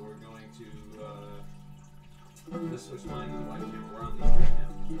 So we're going to, let's switch mine to the wide camera. We're on these right now.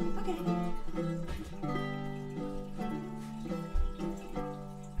 Okay.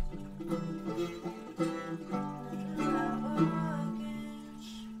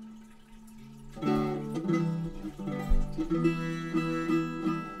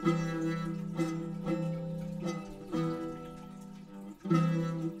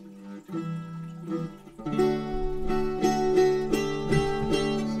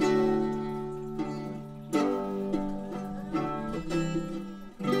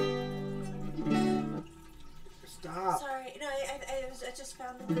 Stop. Sorry, no, I just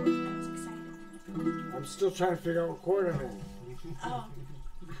found the note. I was excited. I'm still trying to figure out what chord I'm in. Oh.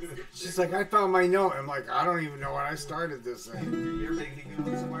 She's like, I found my note. I'm like, I don't even know when I started this thing. You're making me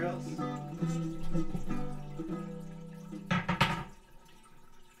go somewhere else.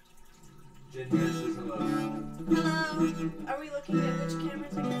 Jen says hello. Hello. Are we looking at which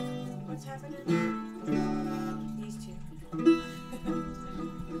cameras again? What's happening? These two.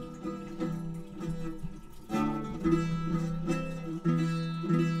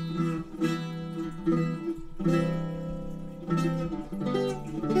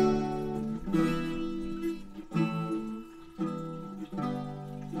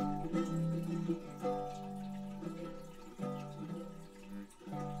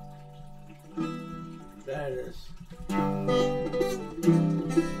 There it is.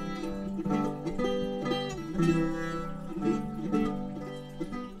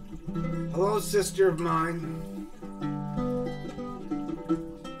 Hello, sister of mine.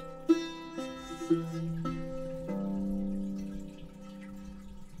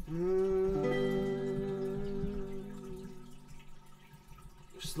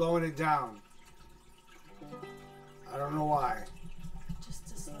 You're slowing it down. Why? Just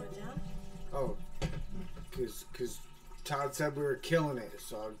to slow it down. Oh, because Todd said we were killing it,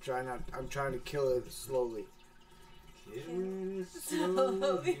 so I'm trying to kill it slowly. Killing it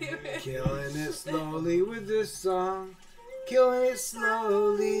Slowly. Killing it slowly with this song. Killing it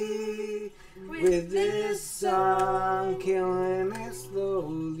slowly with this song. Killing it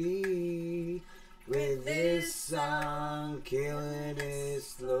slowly with this song. Killing it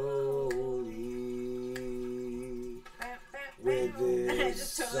slowly with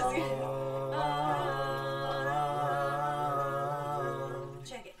this song.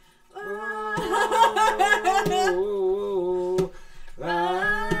 Check it.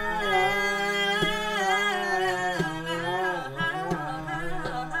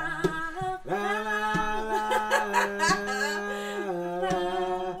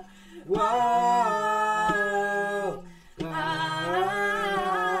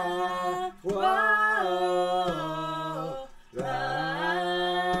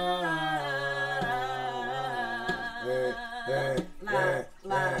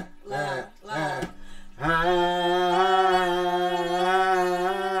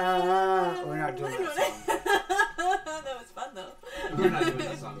 We're not doing that song. That was fun though. We're not doing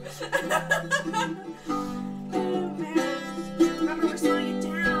that song. Oh, man. Remember, we're slowing it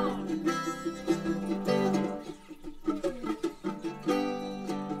down.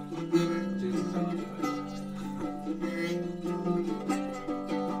 Jesus, I love you.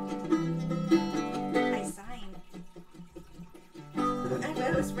 I signed. I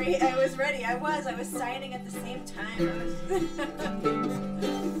was ready. I was signing at the same time.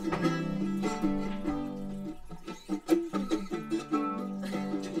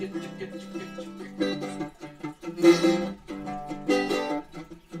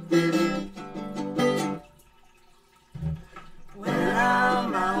 When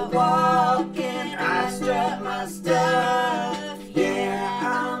I'm out walking, I strut my stuff. Yeah,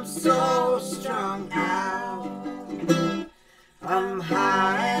 I'm so strung out. I'm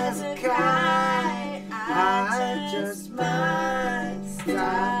high as a kite. I just might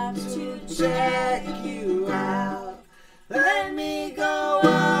stop to check you out. Let me go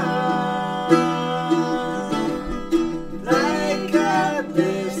on like a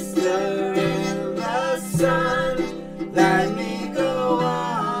blister in the sun. Let me go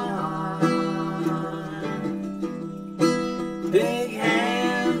on. Big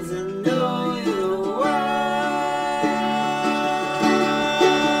hands and know you want.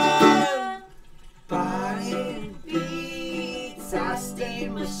 Body beats, I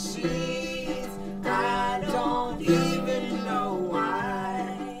stain my sheets. I don't even know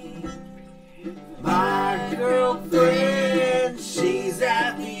why. My girlfriend, she's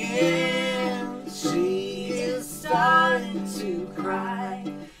at the end. She is starting to cry.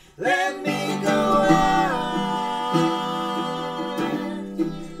 Let me go on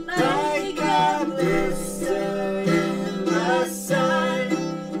like a blister in the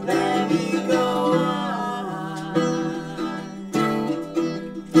sun. Let me go on.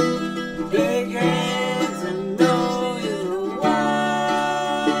 Big hands and know you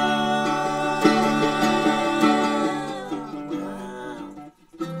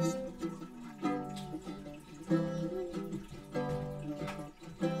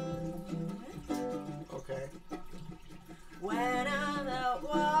Okay. When I'm out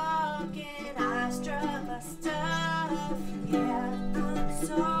walking, I strut my stuff. Yeah, I'm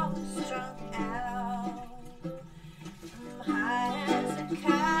so strung out. I'm high as a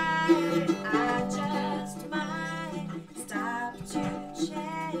kite. I just might stop to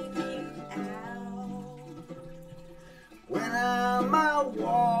check you out. When I'm out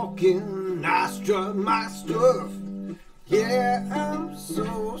walking, I strut my stuff. Yeah, I'm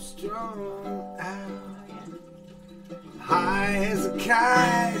so strung out. High as a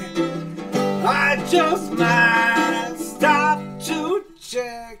kite, I just might stop to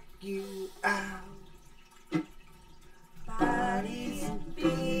check you out. Bodies and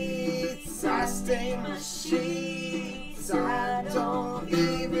beats, I stain my sheets. I don't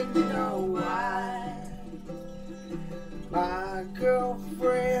even know why. My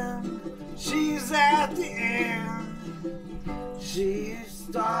girlfriend, she's at the end. She's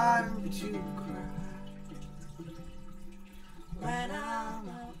starting to cry. When I'm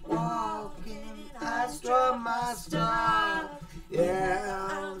walking, I strut my stuff. Yeah,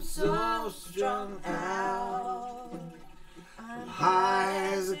 I'm so strung out. I'm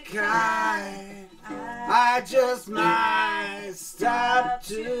high as a kite. I just might stop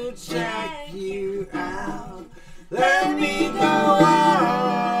to check you out. Let me go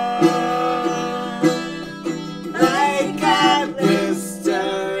on like a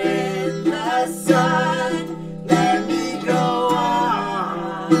blister in the sun. Let me go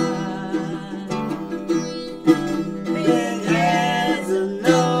Big hands and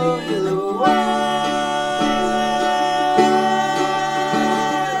know you the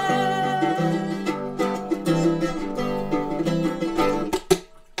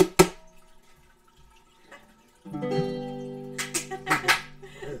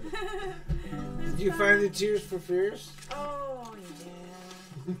Did you find the Tears for Fears? Oh, yeah.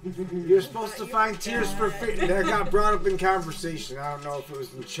 You're supposed to find Tears for Fears. That got brought up in conversation. I don't know if it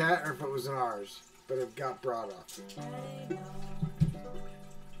was in chat or if it was in ours, but it got brought up. I know.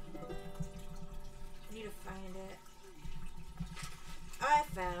 I need to find it. I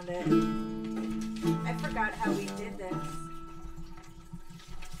found it. I forgot how we did this.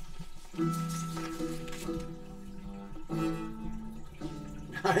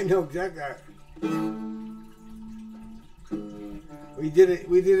 I know exactly. We did it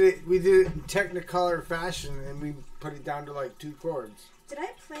in Technicolor fashion, and we put it down to like 2 chords. Did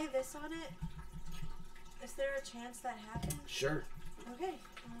I play this on it? Is there a chance that happened? Sure. Okay.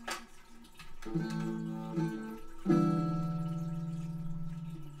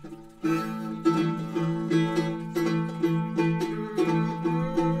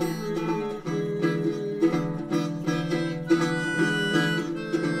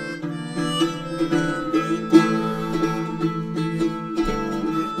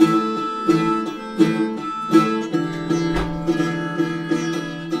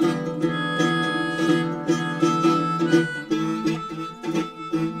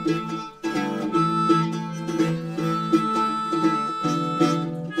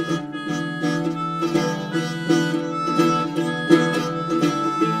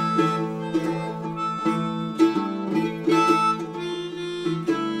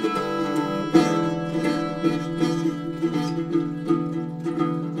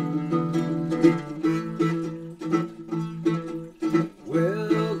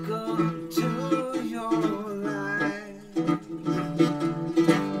 Welcome to your life.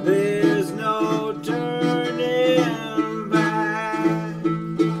 There's no turning back.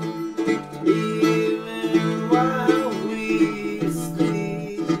 Even while we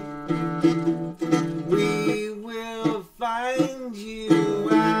sleep, we will find you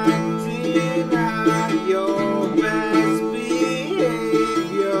acting out your best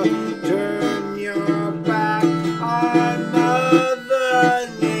behavior. Turn your back on Mother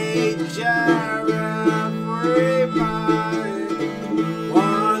Nature. Everybody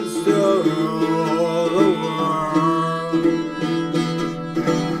wants to rule the world.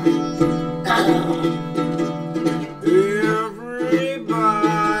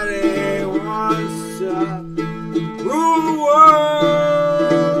 Everybody wants to rule the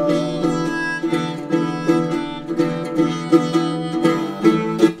world.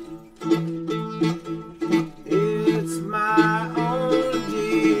 It's my own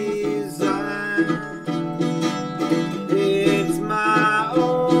design. It's my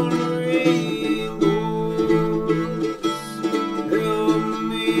own rules. Help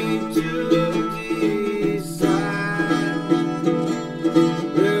me to decide.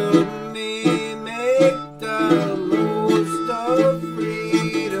 Help me make the most of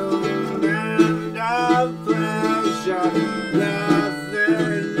freedom and of pleasure.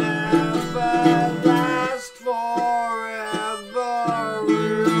 Nothing ever lasts forever.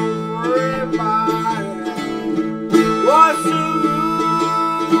 Everybody wants to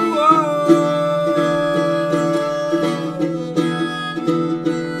rule the world.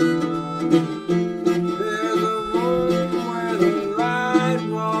 There's a room where the light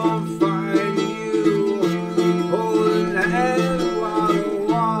won't find you. Holding hands while the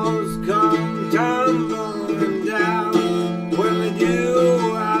walls come tumbling down. When they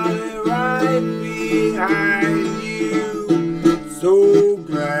do, I'll be right behind you. So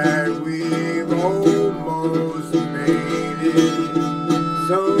glad we've almost made it.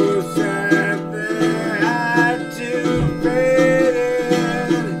 So sad they had to fade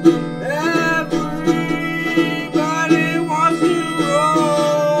it. Everybody wants to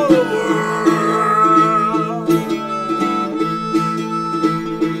rule the world.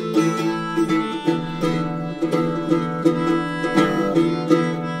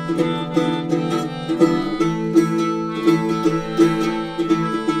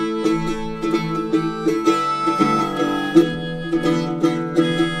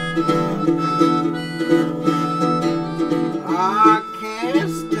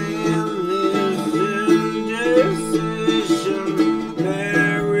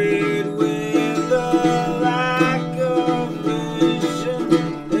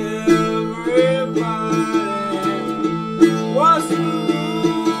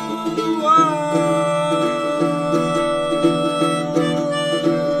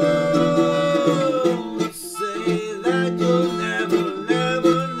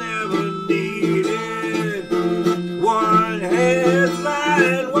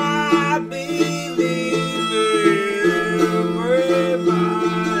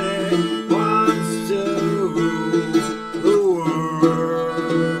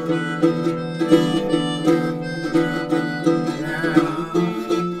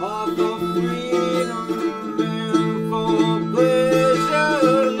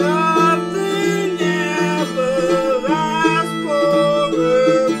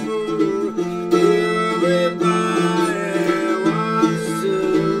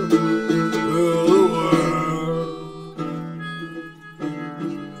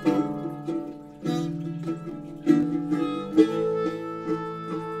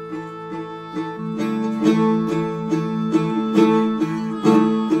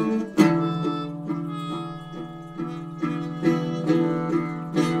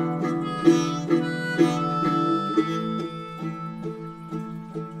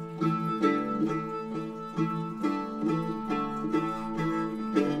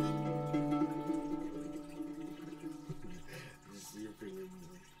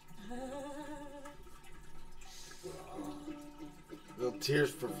 Little tears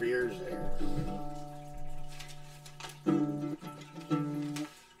for fears there. We're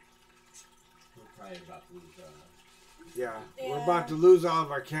probably about to lose. Yeah, we're about to lose all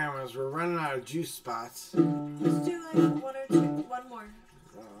of our cameras. We're running out of juice spots. Let's do like one more.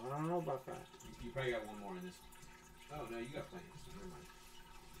 I don't know about that. You probably got one more in this. Oh no, you got plenty. So never mind.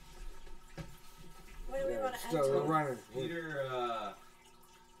 What do we want to So enter? we're running. Peter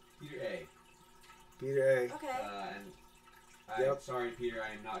A. Peter A. Okay. And I'm Yep. sorry, Peter. I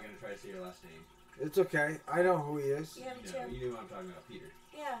am not going to try to say your last name. It's okay. I know who he is. Yeah, me You too. knew what I'm talking about, Peter.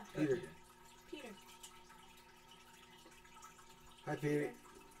 Yeah, Peter. Peter. Hi, Peter.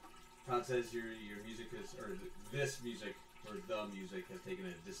 Todd says your music is, or this music, or the music has taken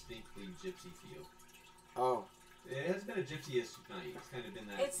a distinctly gypsy feel. Oh. It has been a gypsy-ish night. It's kind of been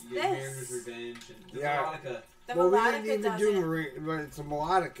that. It's you get this. Mariner's Revenge and the Yeah. melodica. The Well, we melodica didn't even does do it. Marie, but it's a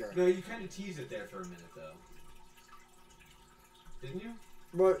melodica. No, you kind of teased it there for a minute, though. Didn't you?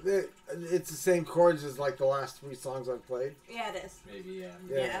 But it's the same chords as like the last 3 songs I've played. Yeah, it is. Maybe, yeah.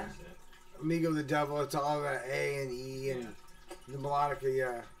 Yeah. That's it. Amigo the Devil, it's all that A and E and the melodica,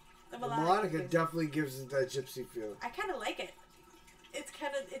 yeah. The The melodica. melodica definitely gives it that gypsy feel. I kind of like it. It's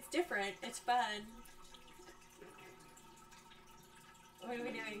different. It's fun. What are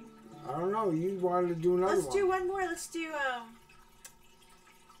we doing? I don't know. You wanted to do another Let's one. do one more. Let's do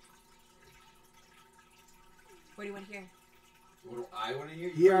What do you want to hear? What do I want to hear?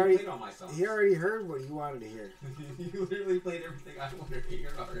 He You already- played all my songs. He already heard what he wanted to hear. You literally played everything I wanted to hear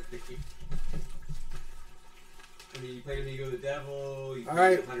already. I mean, you played Amigo the Devil. You All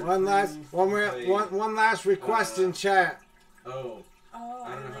played right, 100 one last Proof, one you more, played- one last request in chat. Oh, Oh,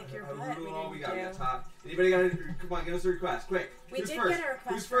 I don't know. like your Who butt. do We all we didn't got? We do. got top. Anybody got? Come on, give us a request, quick. We Who's did first? get a request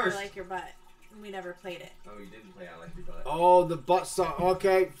Who's for first? like your butt. We never played it. Oh, you didn't play I Like Your Butt. Oh, the butt song.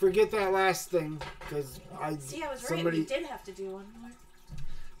 Okay, forget that last thing because See, I was right. somebody We did have to do one more.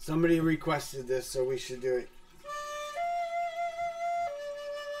 somebody requested this, so we should do it.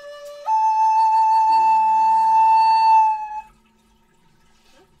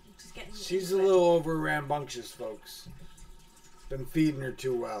 Just getting She's a into it. little over rambunctious, folks. Been feeding her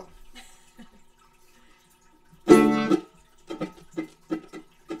too well.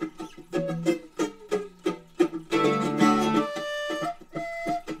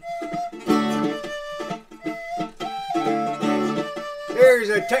 Here's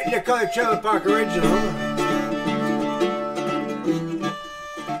a Technicolor Trailer Park original.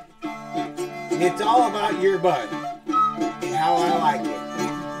 It's all about your butt and how I like it.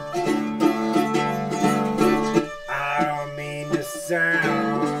 I don't mean to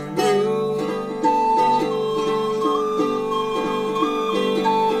sound rude,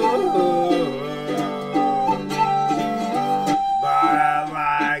 but I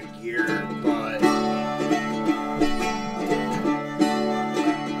like your butt.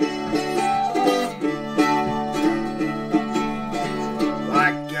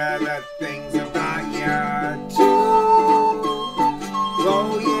 Like other things about you too.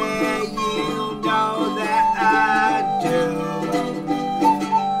 Oh yeah, you know that I do.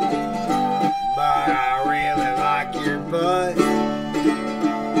 But I really like your butt.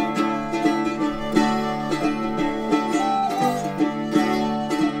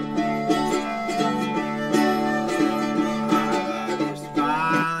 I love your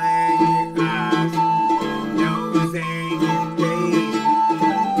smile and your eyes, nose and your face.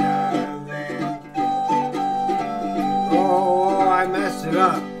 Oh, I messed it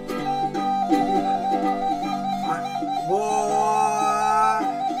up.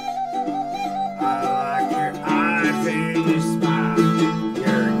 I like your eyes and your smile,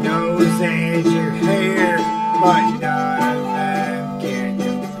 your nose and your hair, but none of them can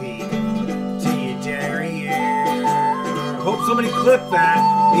compete to your derriere. Hope somebody clipped that.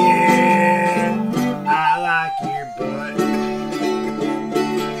 Yeah, I like your butt.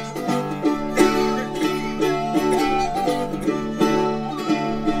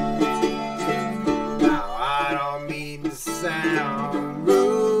 Now I don't mean to sound rude,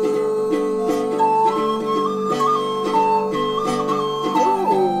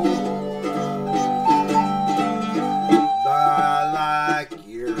 but I like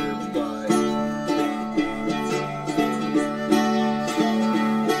your butt.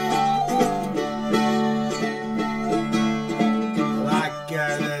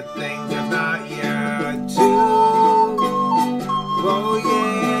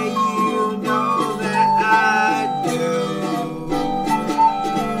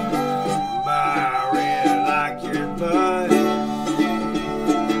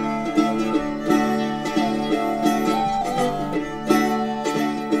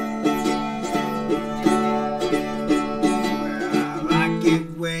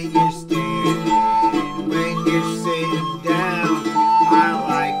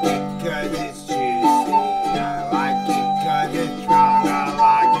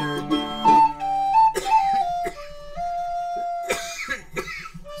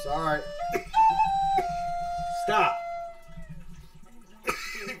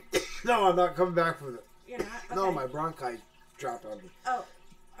 not coming back from it. You're not? Okay. No, my bronchi dropped on me. Oh,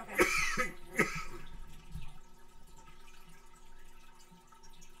 okay.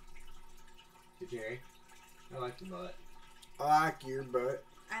 Hey, Jerry, I like the butt. I like your butt.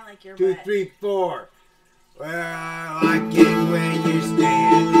 I like your 2, butt. 3, 4. Well, I like it when you're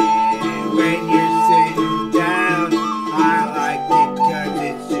standing, when you're sitting down. I like it 'cause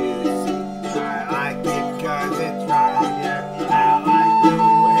it's juicy. I like it 'cause it's round. Yeah, I like the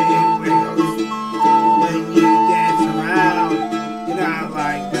way it wiggles when you dance around. And I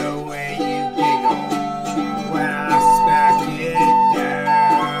like the way you giggle when I smack it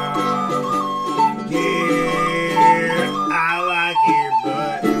down. Yeah, I like your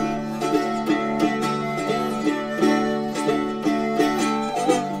butt.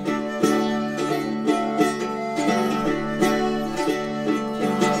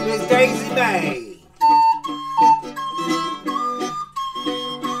 Miss Daisy May.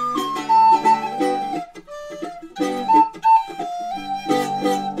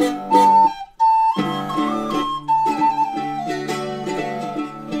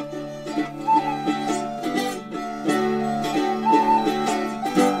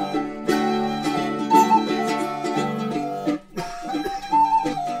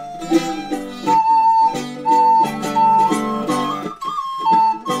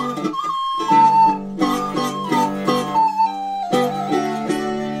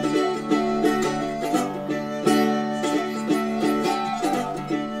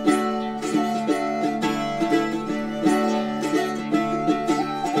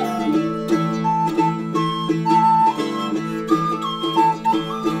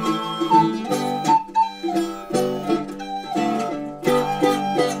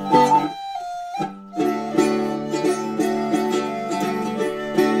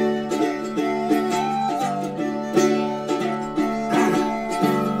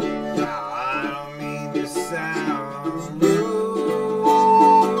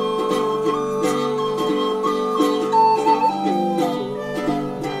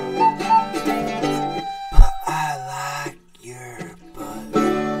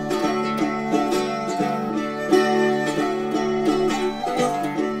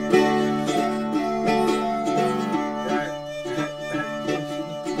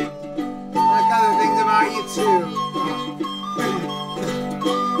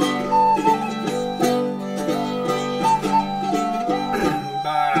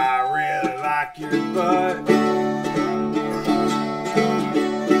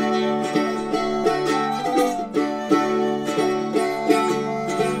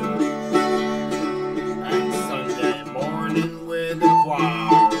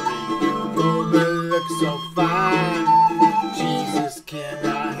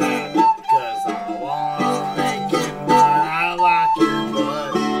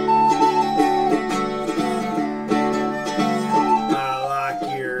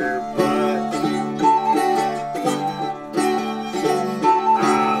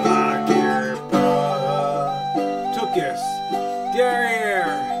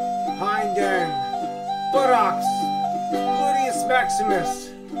 buttocks, gluteus maximus,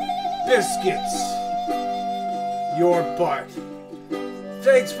 biscuits, your butt.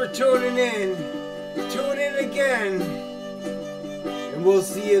 Thanks for tuning in. Tune in again, and we'll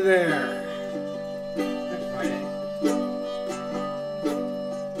see you there.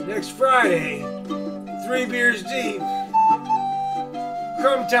 Next Friday, 3 beers deep,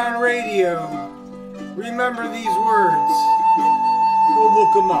 Crumtown Radio. Remember these words. Go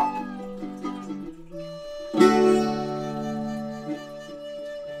look them up.